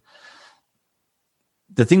if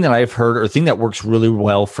the thing that I've heard, or the thing that works really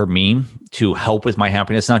well for me to help with my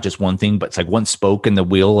happiness, not just one thing, but it's like one spoke in the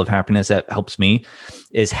wheel of happiness that helps me,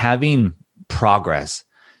 is having progress.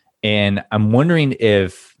 And I'm wondering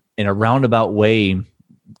if, in a roundabout way,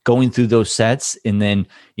 going through those sets, and then,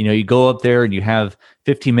 you go up there and you have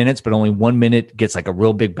 15 minutes, but only 1 minute gets like a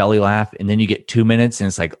real big belly laugh. And then you get 2 minutes and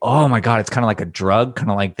it's like, oh my God, it's kind of like a drug, kind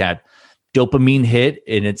of like that dopamine hit.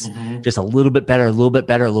 And it's just a little bit better, a little bit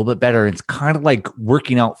better, a little bit better. It's kind of like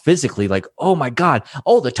working out physically, like, oh my God,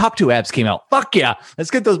 the top 2 abs came out. Fuck yeah. Let's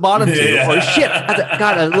get those bottom 2. Or shit, I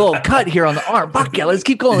got a little cut here on the arm. Fuck yeah. Let's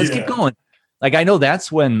keep going. Let's keep going. Like, I know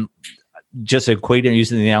that's when, just equating,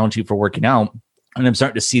 using the analogy for working out, and I'm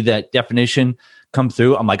starting to see that definition come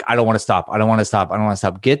through. I'm like, I don't want to stop. I don't want to stop. I don't want to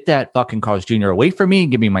stop. Get that fucking Carl's Jr. away from me.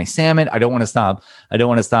 Give me my salmon. I don't want to stop. I don't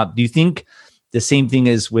want to stop. Do you think the same thing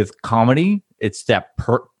is with comedy? It's that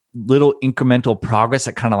little incremental progress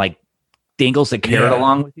that kind of like dangles the carrot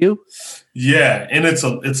along with you? Yeah. And it's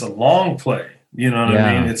a long play. You know what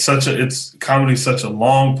I mean? It's comedy's such a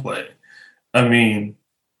long play. I mean,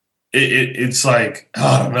 it's like,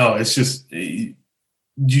 I don't know. It's just, you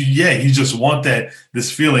just want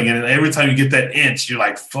this feeling. And every time you get that inch, you're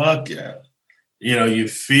like, fuck yeah. You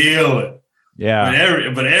feel it.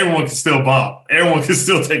 Yeah. But everyone can still bomb. Everyone can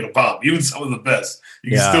still take a bomb. Even some of the best.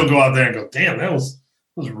 You can still go out there and go, damn, that was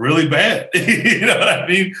really bad. You know what I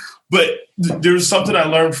mean? But there's something I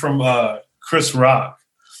learned from Chris Rock.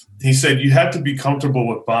 He said, you have to be comfortable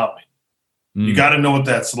with bombing. You got to know what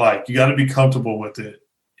that's like. You got to be comfortable with it.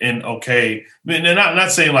 And okay. And they're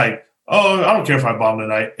not saying like, oh, I don't care if I bomb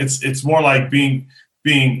tonight. It's more like being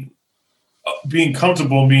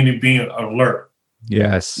comfortable, meaning being alert.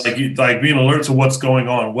 Yes. Like being alert to what's going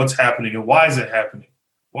on, what's happening, and why is it happening?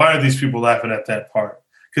 Why are these people laughing at that part?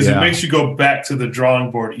 Because it makes you go back to the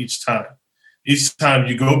drawing board each time. Each time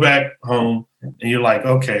you go back home and you're like,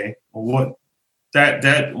 okay, well, what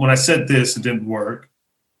that when I said this, it didn't work.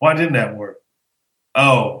 Why didn't that work?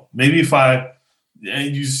 Oh, maybe if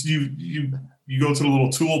you go to the little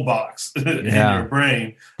toolbox in your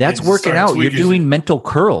brain. That's working out. You're doing mental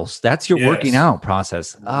curls. That's your working out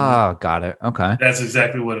process. Oh, got it. Okay. That's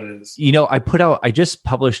exactly what it is. I just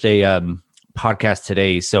published a podcast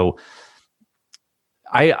today. So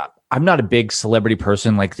I'm not a big celebrity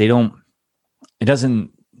person. Like it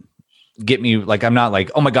doesn't get me, like, I'm not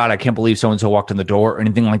like, oh my God, I can't believe so-and-so walked in the door or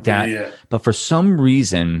anything like that. Yeah. But for some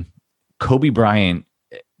reason, Kobe Bryant's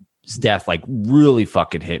death, like, really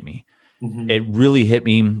fucking hit me. Mm-hmm. It really hit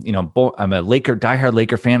me. I'm a diehard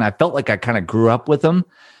Laker fan. I felt like I kind of grew up with him,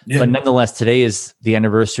 but nonetheless, today is the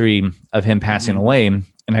anniversary of him passing away. And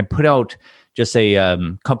I put out just a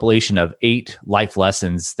compilation of 8 life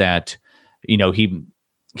lessons that,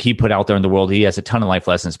 he put out there in the world. He has a ton of life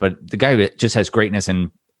lessons, but the guy just has greatness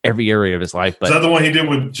in every area of his life. But is that the one he did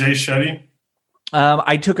with Jay Shetty?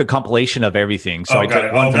 I took a compilation of everything. So I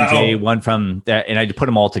took one from Jay, one from that, and I put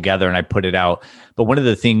them all together and I put it out. But one of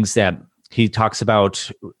the things that he talks about,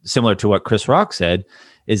 similar to what Chris Rock said,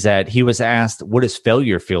 is that he was asked, what does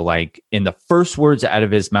failure feel like? And the first words out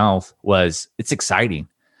of his mouth was, it's exciting.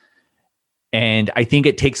 And I think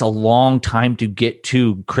it takes a long time to get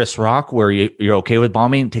to Chris Rock, where you're okay with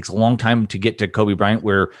bombing. It takes a long time to get to Kobe Bryant,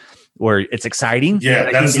 where it's exciting.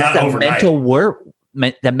 Yeah, that's not overnight. Mental work,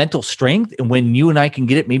 that mental strength. And when you and I can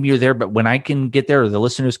get it, maybe you're there, but when I can get there, or the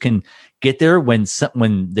listeners can get there, when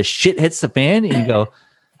the shit hits the fan and you go,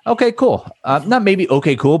 okay, cool. Not maybe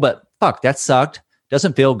okay, cool, but fuck, that sucked.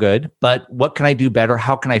 Doesn't feel good. But what can I do better?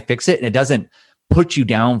 How can I fix it? And it doesn't put you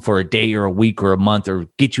down for a day or a week or a month, or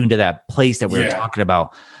get you into that place that we were talking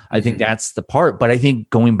about. I think that's the part. But I think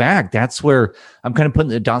going back, that's where I'm kind of putting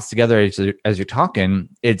the dots together as you're talking.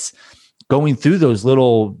 It's going through those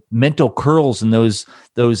little mental curls and those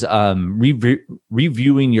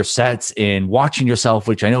reviewing your sets and watching yourself,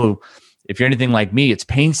 which I know, if you're anything like me, it's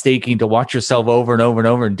painstaking to watch yourself over and over and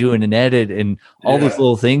over and doing an edit and all those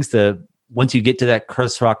little things to, once you get to that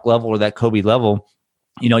Chris Rock level or that Kobe level,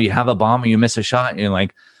 you have a bomb or you miss a shot and you're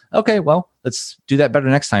like, okay, well, let's do that better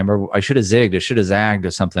next time. Or I should have zigged, I should have zagged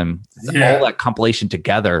or something. All that compilation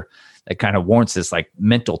together that kind of warrants this like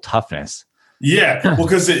mental toughness. Yeah. Well,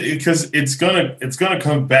 because it's gonna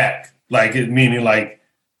come back. Like, it meaning like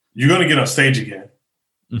you're gonna get on stage again.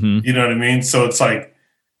 Mm-hmm. You know what I mean? So it's like,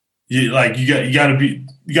 you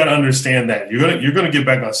gotta understand that you're gonna get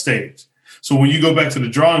back on stage. So when you go back to the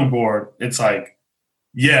drawing board, it's like,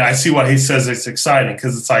 yeah, I see why he says it's exciting,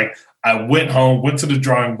 because it's like I went home, went to the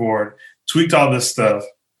drawing board, tweaked all this stuff,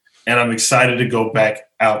 and I'm excited to go back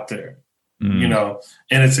out there. You know,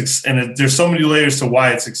 and there's so many layers to why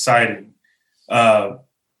it's exciting.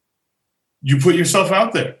 You put yourself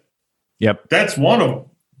out there. Yep. That's one of them.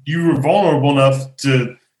 You were vulnerable enough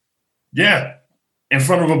to, in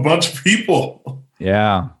front of a bunch of people.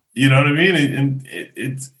 Yeah. You know what I mean? And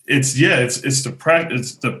it's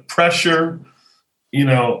the pressure, you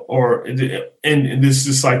know, and this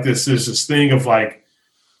is like this, there's this thing of like,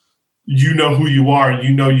 you know who you are and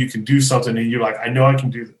you know you can do something, and you're like, I know I can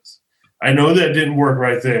do this. I know that didn't work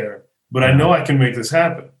right there, but I know I can make this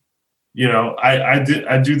happen. You know, I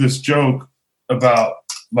do this joke about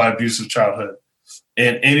my abusive childhood,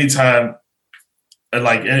 and anytime, I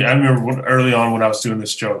remember early on when I was doing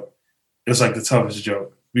this joke, it was like the toughest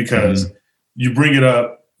joke, because you bring it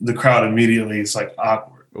up, the crowd immediately, it's like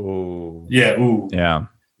awkward. Ooh. Yeah. Ooh. Yeah.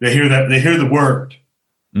 They hear the word,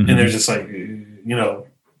 and they're just like, you know,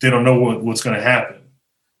 they don't know what's going to happen,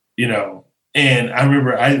 you know. And I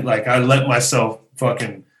remember I let myself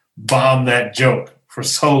fucking bomb that joke for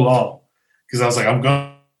so long, because I was like, I'm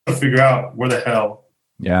going to figure out where the hell,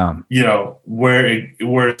 you know, where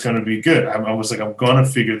it's going to be good. I was like, I'm going to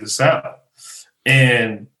figure this out.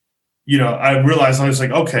 And, you know, I realized, I was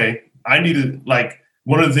like, okay, I need to, like,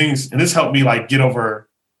 one of the things, and this helped me like get over,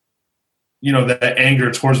 you know, that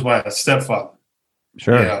anger towards my stepfather.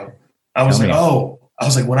 Sure. You know? I was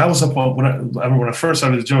like, when I was up on, when I first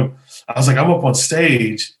started the joke, I was like, I'm up on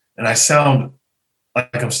stage and I sound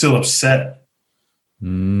like I'm still upset. You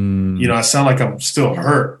know, I sound like I'm still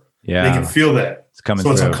hurt. Yeah. They can feel that. It's coming so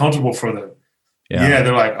through. It's uncomfortable for them. Yeah.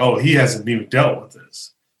 They're like, oh, he hasn't even dealt with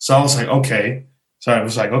this. So I was like, okay. So I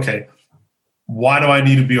was like, okay, why do I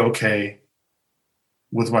need to be okay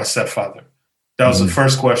with my stepfather? That was the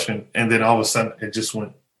first question. And then all of a sudden it just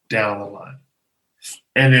went down the line.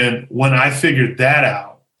 And then when I figured that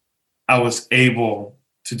out, I was able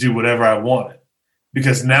to do whatever I wanted,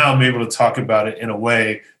 because now I'm able to talk about it in a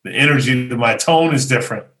way, the energy, my tone is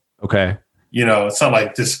different. Okay. You know, it's not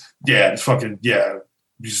like this, your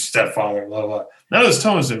stepfather, blah, blah. Now his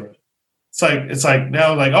tone is different. It's like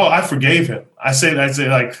now, like, oh, I forgave him. I say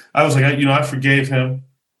like, I was like, you know, I forgave him.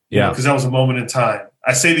 Yeah. Because that was a moment in time.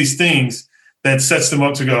 I say these things that sets them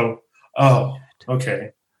up to go, oh,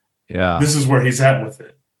 okay. Yeah. This is where he's at with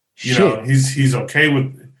it. You know, he's okay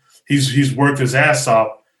with, he's worked his ass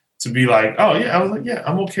off to be like, oh yeah, I was like, yeah,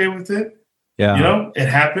 I'm okay with it. Yeah. You know, it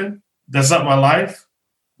happened. That's not my life.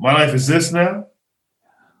 My life is this now.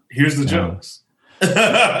 Here's the jokes.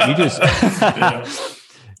 You just,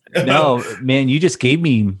 no, man, you just gave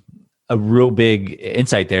me a real big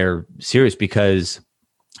insight there, serious, because,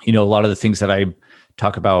 you know, a lot of the things that I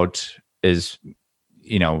talk about is,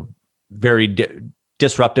 you know, very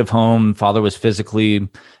disruptive home. Father was physically,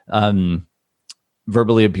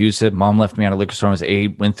 verbally abusive. Mom left me at a liquor store when I was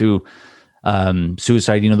 8, went through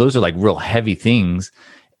suicide. You know, those are like real heavy things.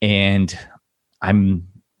 And I'm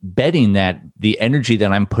betting that the energy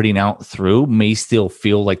that I'm putting out through may still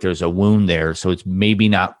feel like there's a wound there. So it's maybe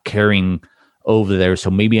not carrying over there. So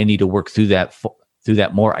maybe I need to work through that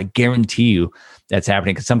more. I guarantee you that's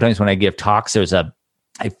happening. Because sometimes when I give talks,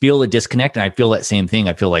 I feel a disconnect, and I feel that same thing.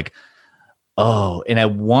 I feel like, oh, and I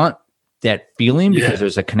want that feeling because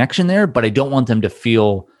there's a connection there, but I don't want them to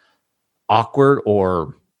feel awkward,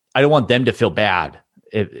 or I don't want them to feel bad.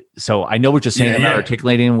 So I know what you're saying. I'm not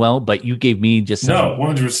articulating well, but you gave me just some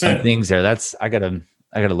 100% things there. I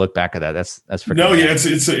gotta look back at that. That's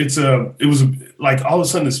freaking it was like all of a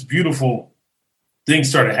sudden this beautiful thing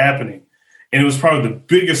started happening, and it was probably the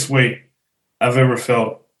biggest weight I've ever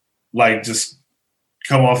felt, like,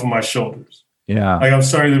 come off of my shoulders. Yeah. Like, I'm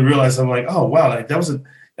starting to realize, I'm like, oh wow, like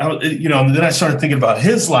you know, and then I started thinking about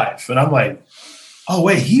his life, and I'm like, oh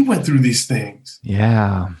wait, he went through these things.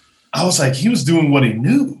 Yeah. I was like, he was doing what he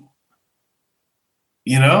knew,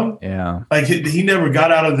 you know? Yeah. Like he never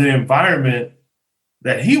got out of the environment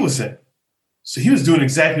that he was in. So he was doing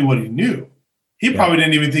exactly what he knew. He probably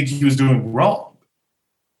didn't even think he was doing wrong.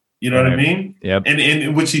 You know what I mean? Yep.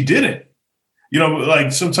 And which he didn't. You know,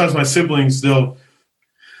 like sometimes my siblings, they'll,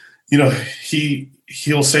 you know,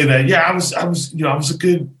 he'll say that, yeah, I was a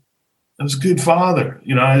good father.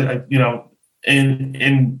 You know, I you know,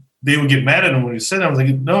 and they would get mad at him when he said that. I was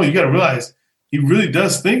like, no, you got to realize he really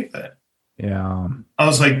does think that. Yeah. I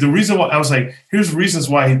was like, here's reasons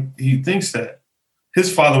why he thinks that.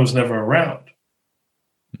 His father was never around.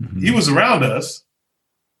 Mm-hmm. He was around us.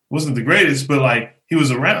 Wasn't the greatest, but like he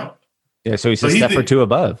was around. Yeah. So he's a step or two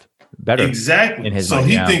above. Better. Exactly. In his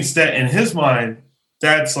mind, he thinks that in his mind,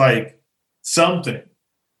 that's like, something.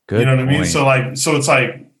 Good you know what point. I mean? So it's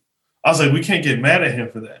like, I was like, we can't get mad at him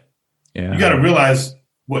for that. Yeah. You got to realize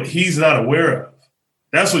what he's not aware of.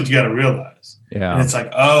 That's what you got to realize. Yeah. And it's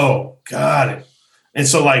like, oh, got it. And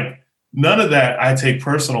so like, none of that I take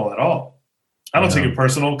personal at all. I don't take it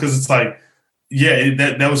personal because it's like, yeah,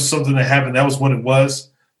 that was something that happened. That was what it was.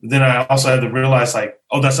 But then I also had to realize like,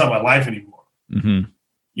 oh, that's not my life anymore. Mm-hmm.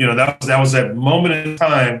 You know, that was that moment in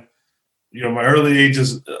time, you know, my early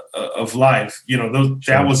ages of life, you know,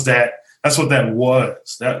 that was that's what that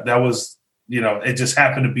was. That was, you know, it just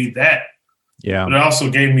happened to be that. Yeah. But it also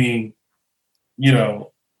gave me, you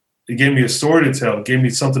know, it gave me a story to tell. It gave me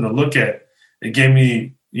something to look at. It gave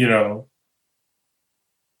me, you know,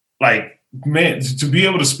 like, man, to be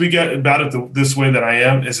able to speak about it this way that I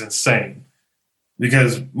am is insane,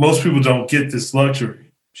 because most people don't get this luxury.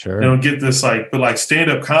 Sure. They don't get this, like, but like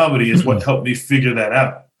stand-up comedy is what helped me figure that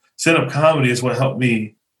out. Stand-up comedy is what helped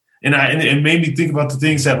me. And it made me think about the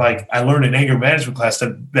things that like I learned in anger management class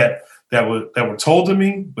that were told to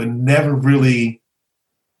me, but never really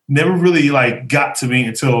like got to me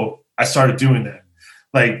until I started doing that.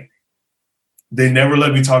 Like, they never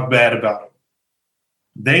let me talk bad about him.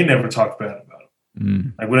 They never talked bad about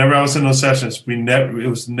him. Like, whenever I was in those sessions, it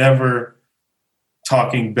was never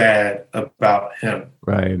talking bad about him.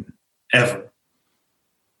 Right. Ever.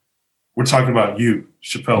 We're talking about you,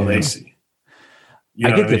 Chappelle Lacey. You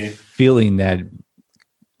know I get the feeling that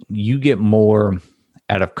you get more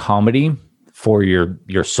out of comedy for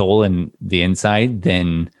your soul and the inside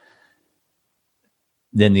than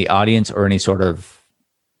the audience or any sort of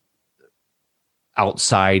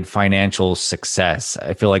outside financial success.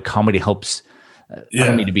 I feel like comedy helps. I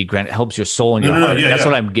don't mean to be grand. It helps your soul and your heart. That's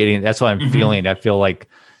what I'm getting. That's what I'm feeling. I feel like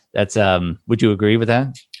that's. Would you agree with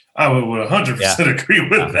that? I would 100% agree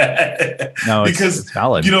with that. No, because it's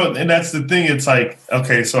valid. You know, and that's the thing. It's like,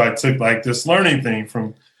 okay, so I took like this learning thing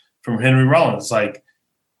from Henry Rollins. Like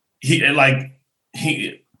I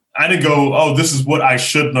didn't go, oh, this is what I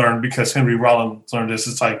should learn because Henry Rollins learned this.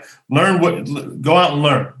 It's like, go out and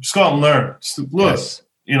learn. Just go out and learn. Just look,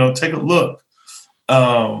 you know, take a look.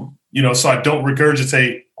 You know, so I don't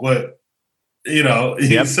regurgitate what, you know,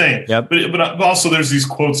 he's saying. Yep. But also there's these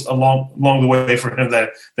quotes along the way for him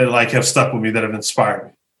that like have stuck with me, that have inspired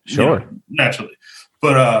me. Sure. You know, naturally.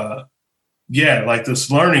 But like this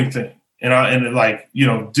learning thing. And like, you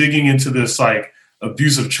know, digging into this like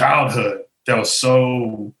abusive childhood that was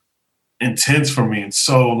so intense for me and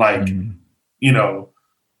so like, you know,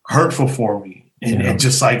 hurtful for me. And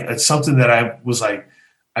just like, it's something that I was like,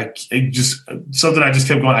 something I just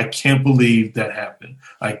kept going, I can't believe that happened.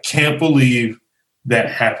 I can't believe that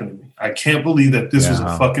happened to me. I can't believe that this was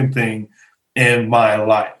a fucking thing in my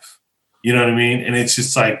life. You know what I mean? And it's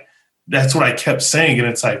just like, that's what I kept saying. And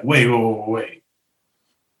it's like, wait.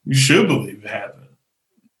 You should believe it happened.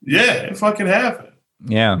 Yeah, it fucking happened.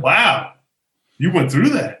 Yeah. Wow. You went through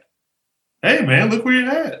that. Hey, man, look where you're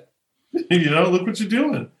at. You know, look what you're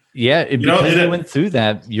doing. Yeah, because you went through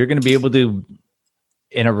that, you're going to be able to,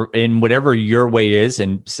 in whatever your way is,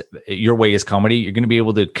 and your way is comedy, you're going to be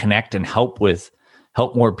able to connect and help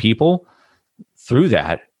more people through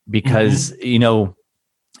that. Because, you know,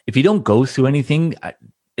 if you don't go through anything,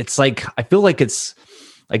 it's like, I feel like it's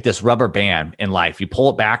like this rubber band in life. You pull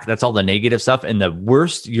it back, that's all the negative stuff. And the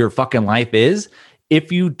worst your fucking life is, if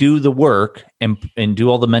you do the work and do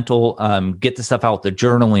all the mental, get the stuff out, the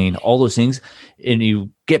journaling, all those things, and you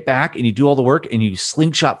get back and you do all the work and you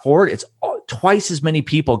slingshot forward, it's twice as many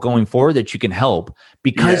people going forward that you can help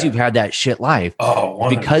because you've had that shit life. Oh, 100%.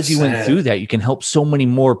 Because you went through that, you can help so many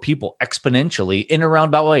more people exponentially in a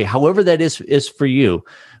roundabout way, however that is for you,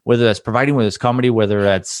 whether that's providing, whether it's comedy, whether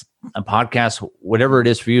that's a podcast, whatever it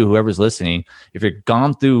is for you, whoever's listening. If you've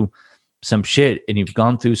gone through some shit and you've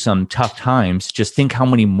gone through some tough times, just think how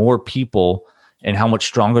many more people and how much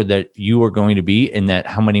stronger that you are going to be, and that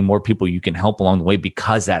how many more people you can help along the way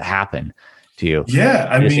because that happened to you. Yeah.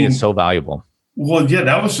 I mean, it's so valuable. Well, yeah,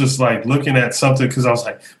 that was just like looking at something because I was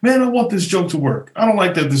like, man, I want this joke to work. I don't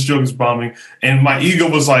like that this joke is bombing. And my ego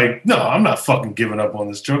was like, no, I'm not fucking giving up on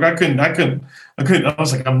this joke. I couldn't. I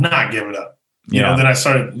was like, I'm not giving up. You know, then I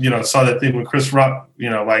started, you know, saw that thing with Chris Rock, you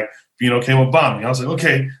know, like, you know, came with bombing. I was like,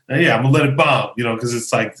 okay, yeah, I'm gonna let it bomb, you know, because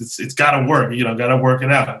it's like, it's gotta work, you know, gotta work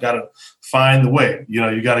it out. Gotta find the way, you know,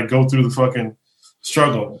 you gotta go through the fucking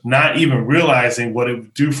struggle, not even realizing what it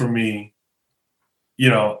would do for me, you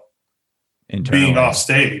know, being off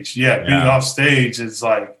stage. Being off stage is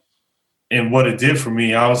like, and what it did for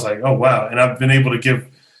me, I was like, oh, wow. And I've been able to give,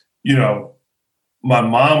 you know, my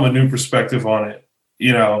mom a new perspective on it,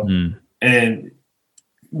 you know, and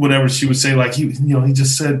whatever she would say, like, he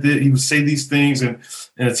just said that he would say these things. And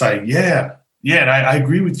it's like, yeah. And I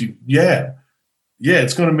agree with you. Yeah.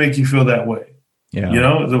 It's going to make you feel that way.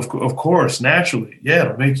 Yeah. Of course, naturally. Yeah.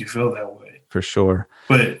 It'll make you feel that way. For sure.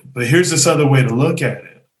 But here's this other way to look at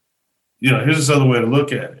it. Here's this other way to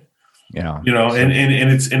look at it. Yeah.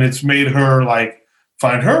 And it's made her like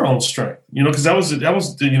find her own strength, because that was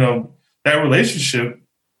that relationship,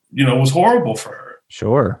 was horrible for her.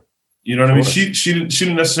 Sure. You know what I mean? She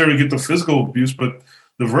didn't necessarily get the physical abuse, but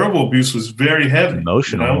the verbal abuse was very heavy.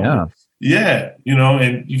 Emotional, yeah. Yeah,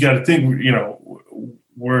 and you got to think,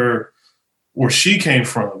 where she came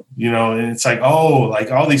from, and it's like, oh,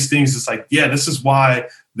 like all these things. It's like, yeah, this is why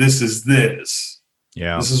this is this.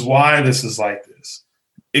 Yeah. This is why this is like this.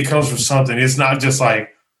 It comes from something. It's not just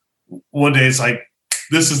like one day it's like,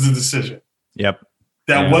 this is the decision. Yep.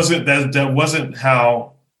 That wasn't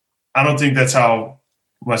how, I don't think that's how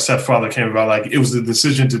my stepfather came about. Like, it was the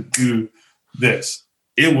decision to do this.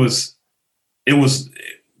 It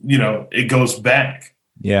goes back.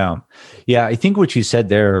 Yeah. Yeah. I think what you said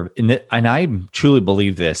there, and I truly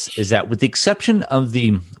believe this, is that with the exception of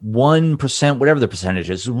the 1%, whatever the percentage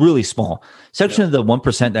is, really small section of the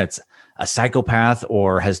 1% that's a psychopath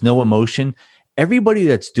or has no emotion, everybody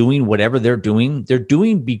that's doing whatever they're doing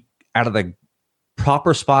out of the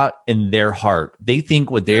proper spot in their heart. They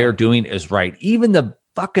think what they're doing is right. Even the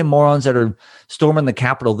fucking morons that are storming the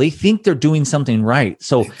Capitol, they think they're doing something right.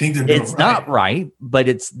 So it's not right, but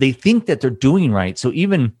they think that they're doing right. So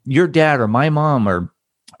even your dad or my mom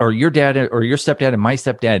or your dad or your stepdad and my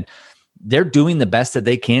stepdad, they're doing the best that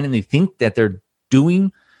they can, and they think that they're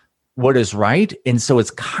doing what is right. And so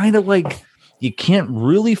it's kind of like you can't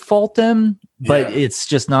really fault them, but it's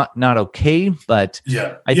just not okay. But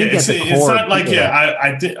I think that's the core. It's not like,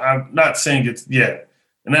 I'm not saying it's,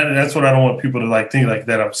 and that's what I don't want people to like think like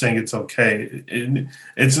that. I'm saying it's okay.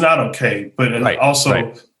 It's not okay, but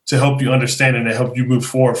also to help you understand and to help you move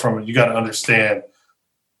forward from it, you got to understand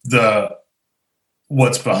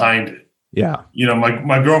what's behind it. Yeah.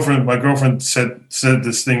 My girlfriend said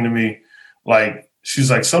this thing to me, like,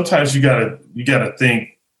 she's like, sometimes you gotta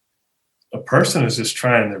think a person is just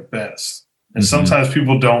trying their best. And sometimes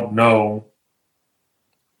people don't know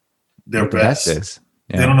their best.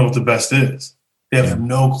 They don't know what the best is. They have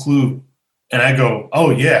no clue. And I go,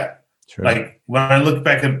 oh yeah. True. Like, when I look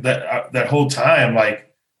back at that whole time,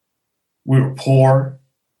 like, we were poor,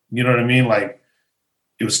 you know what I mean? Like,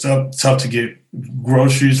 it was tough to get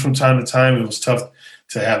groceries from time to time. It was tough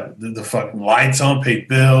to have the fucking lights on, pay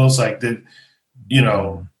bills, like that,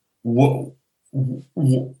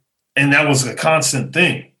 and that was a constant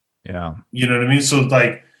thing. Yeah. You know what I mean? So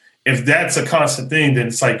like, if that's a constant thing, then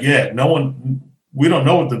it's like, we don't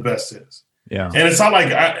know what the best is. Yeah. And it's not like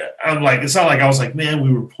it's not like I was like, man,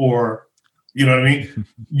 we were poor. You know what I mean?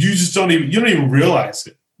 You don't even realize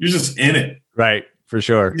it. You're just in it. Right. For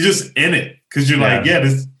sure. You're just in it. Cause you're like,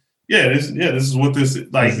 this is what this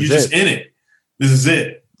is. Like, you're just in it. This is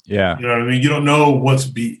it. Yeah. You know what I mean? You don't know what's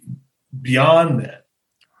beyond that.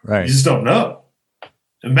 Right. You just don't know.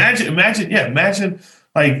 Imagine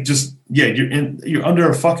like, just, you're under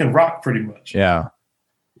a fucking rock pretty much. Yeah.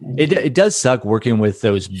 It does suck working with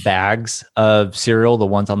those bags of cereal, the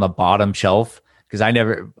ones on the bottom shelf. Cause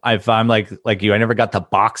if I'm like you, I never got the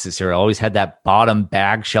box of cereal. I always had that bottom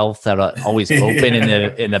bag shelf that always open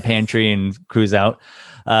in the pantry and cruise out.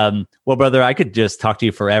 Well, brother, I could just talk to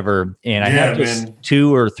you forever, and I have just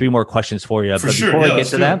 2 or 3 more questions for you. But before I get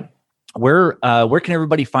to that, where can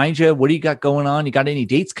everybody find you? What do you got going on? You got any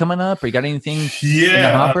dates coming up, or you got anything in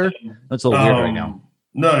the hopper? That's a little weird right now.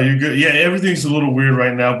 No, you're good. Yeah, everything's a little weird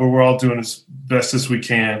right now, but we're all doing as best as we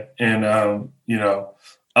can. And,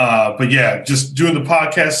 but yeah, just doing the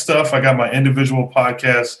podcast stuff. I got my individual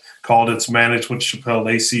podcast called It's Managed with Chappelle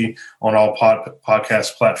Lacey on all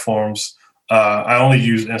podcast platforms. I only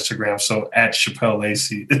use Instagram, so at Chappelle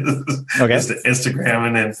Lacey is the Instagram.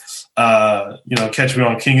 And then, catch me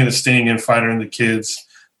on King of the Sting and Fighter and the Kids.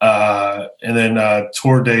 And then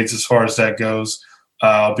tour dates as far as that goes.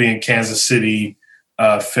 I'll be in Kansas City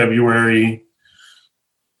February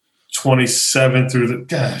 27th through the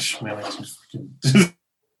gosh, man,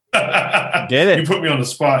 get it. You put me on the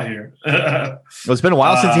spot here. Well, it's been a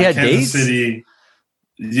while since you had Kansas dates. City.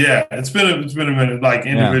 Yeah, it's been a minute. Like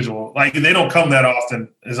individual, like they don't come that often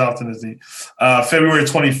as the February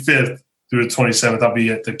 25th through the 27th. I'll be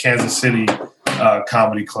at the Kansas City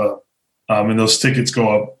Comedy Club, and those tickets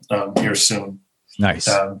go up here soon. Nice,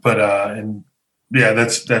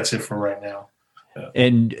 that's it for right now.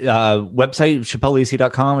 And website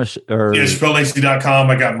chappellelacey.com or chappellelacey.com.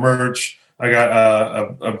 I got merch. I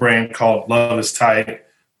got a brand called Love is Tight,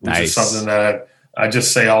 which is something that I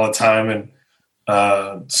just say all the time.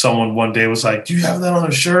 And someone one day was like, "Do you have that on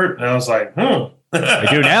a shirt?" And I was like, I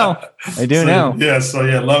do now. I do now. Yeah. So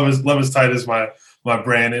yeah, love is tight is my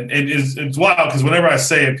brand, and it's wild because whenever I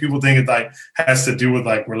say it, people think it like has to do with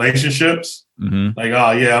like relationships. Mm-hmm. Like,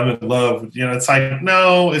 oh yeah, I'm in love. You know, it's like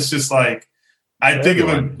no, it's just like I think of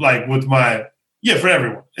it like with for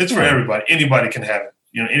everyone. It's for everybody. Anybody can have it.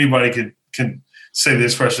 You know, anybody can say the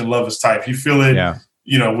expression "love is tight." If you feel it,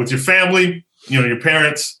 you know, with your family, you know, your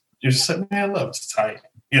parents, you're just like, man, love is tight.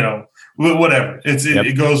 You know, whatever.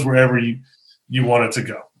 It goes wherever you want it to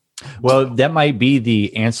go. Well, that might be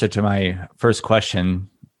the answer to my first question,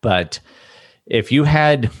 but if you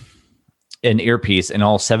had an earpiece and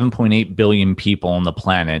all 7.8 billion people on the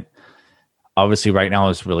planet, obviously right now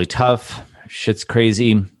is really tough. Shit's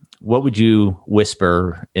crazy. What would you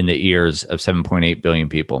whisper in the ears of 7.8 billion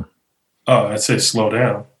people? Oh, I'd say slow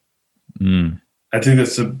down. I think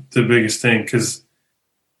that's the biggest thing because,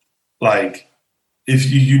 like,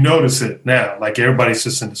 if you notice it now, like everybody's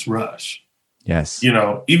just in this rush. Yes. You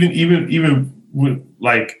know, even with,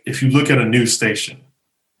 like, if you look at a news station,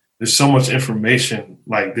 there's so much information.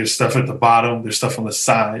 Like, there's stuff at the bottom, there's stuff on the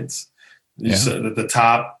sides, there's at the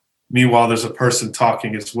top. Meanwhile, there's a person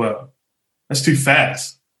talking as well. That's too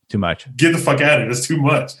fast. Too much. Get the fuck out of it. That's too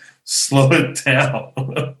much. Slow it down.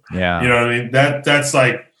 Yeah. You know what I mean? That's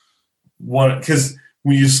like one, because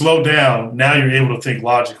when you slow down, now you're able to think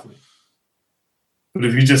logically. But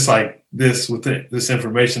if you just like this with this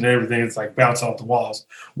information and everything, it's like bounce off the walls.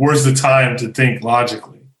 Where's the time to think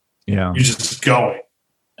logically? Yeah. You're just going.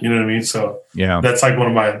 You know what I mean? So that's like one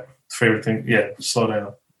of my favorite things. Yeah, slow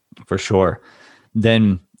down. For sure.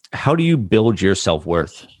 Then how do you build your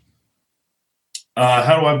self-worth?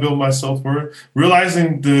 How do I build my self-worth?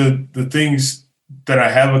 Realizing the things that I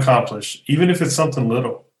have accomplished, even if it's something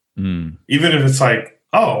little. Even if it's like,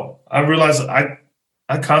 oh, I realize I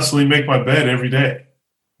constantly make my bed every day.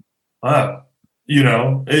 Wow. You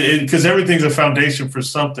know, because everything's a foundation for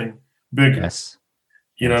something bigger. Yes.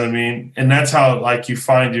 You know what I mean? And that's how like you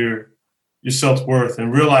find your self-worth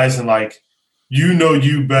and realizing like, you know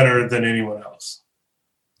you better than anyone else.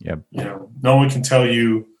 Yep. You know, no one can tell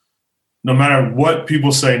you, no matter what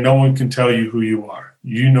people say, no one can tell you who you are.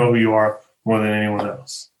 You know who you are more than anyone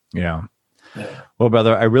else. Yeah. Well,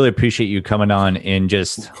 brother, I really appreciate you coming on and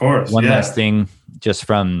just one last thing just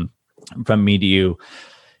from me to you.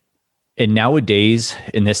 And nowadays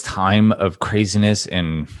in this time of craziness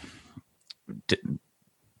and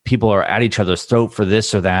people are at each other's throat for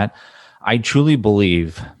this or that, I truly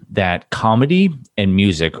believe that comedy and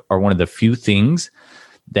music are one of the few things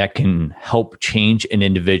that can help change an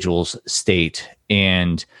individual's state.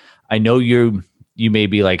 And I know you may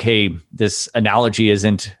be like, hey, this analogy it's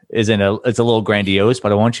a little grandiose,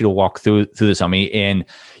 but I want you to walk through this on me. And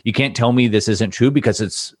you can't tell me this isn't true because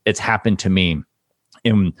it's happened to me.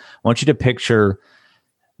 And I want you to picture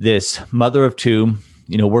this mother of two,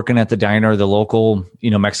 you know, working at the diner, the local, you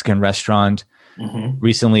know, Mexican restaurant. Mm-hmm.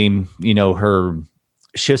 Recently, you know, her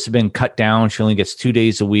shifts have been cut down. She only gets 2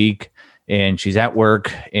 days a week. And she's at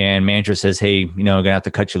work and manager says, hey, you know, I'm going to have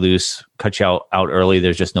to cut you loose, cut you out early.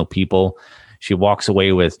 There's just no people. She walks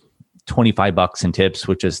away with $25 in tips,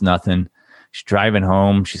 which is nothing. She's driving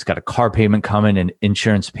home. She's got a car payment coming, an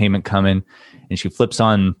insurance payment coming. And she flips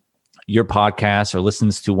on your podcast or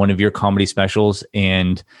listens to one of your comedy specials.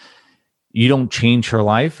 And you don't change her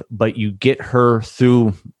life, but you get her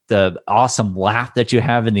through the awesome laugh that you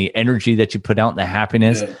have and the energy that you put out and the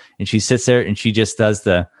happiness. Yeah. And she sits there and she just does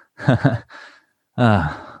the,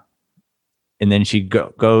 and then she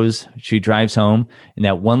goes, she drives home, and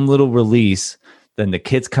that one little release, then the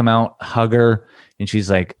kids come out, hug her, and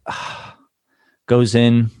she's like, goes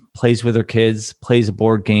in, plays with her kids, plays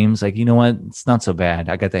board games. Like, you know what? It's not so bad.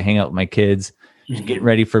 I got to hang out with my kids. She's getting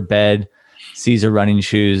ready for bed, sees her running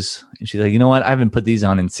shoes, and she's like, you know what? I haven't put these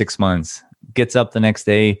on in 6 months. Gets up the next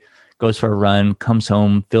day, goes for a run, comes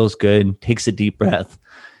home, feels good, takes a deep breath,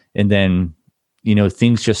 and then, you know,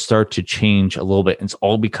 things just start to change a little bit. And it's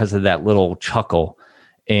all because of that little chuckle.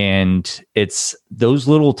 And it's those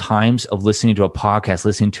little times of listening to a podcast,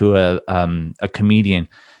 listening to a comedian,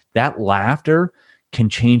 that laughter can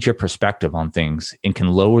change your perspective on things and can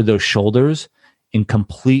lower those shoulders and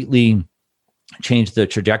completely change the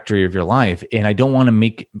trajectory of your life. And I don't want to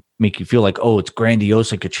make you feel like, oh, it's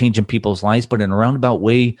grandiose, like you're changing people's lives, but in a roundabout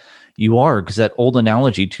way, you are, because that old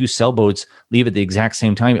analogy, two sailboats leave at the exact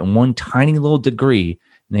same time, and one tiny little degree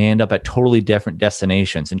and they end up at totally different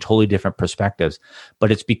destinations and totally different perspectives.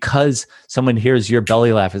 But it's because someone hears your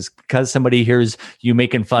belly laugh. It's because somebody hears you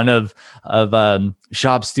making fun of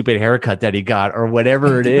Shab's stupid haircut that he got or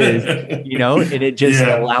whatever it is, and it just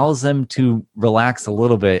allows them to relax a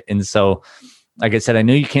little bit. And so, like I said, I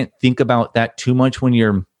know you can't think about that too much when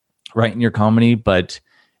you're writing your comedy, but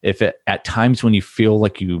at times when you feel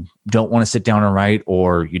like you don't want to sit down and write,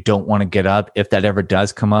 or you don't want to get up, if that ever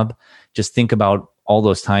does come up, just think about all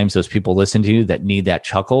those times those people listen to you that need that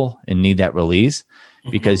chuckle and need that release,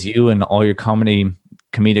 because you and all your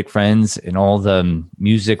comedic friends and all the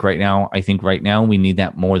music right now, I think right now we need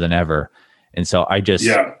that more than ever. And so I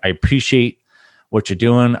appreciate what you're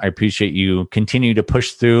doing. I appreciate you continue to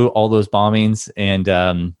push through all those bombings and,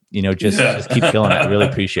 just keep killing it. I really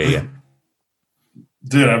appreciate you.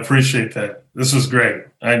 Dude, I appreciate that. This was great.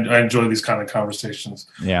 I enjoy these kind of conversations.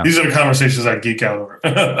 Yeah. These are the conversations I geek out over.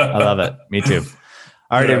 I love it. Me too.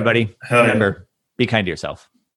 All right, everybody. Remember, be kind to yourself.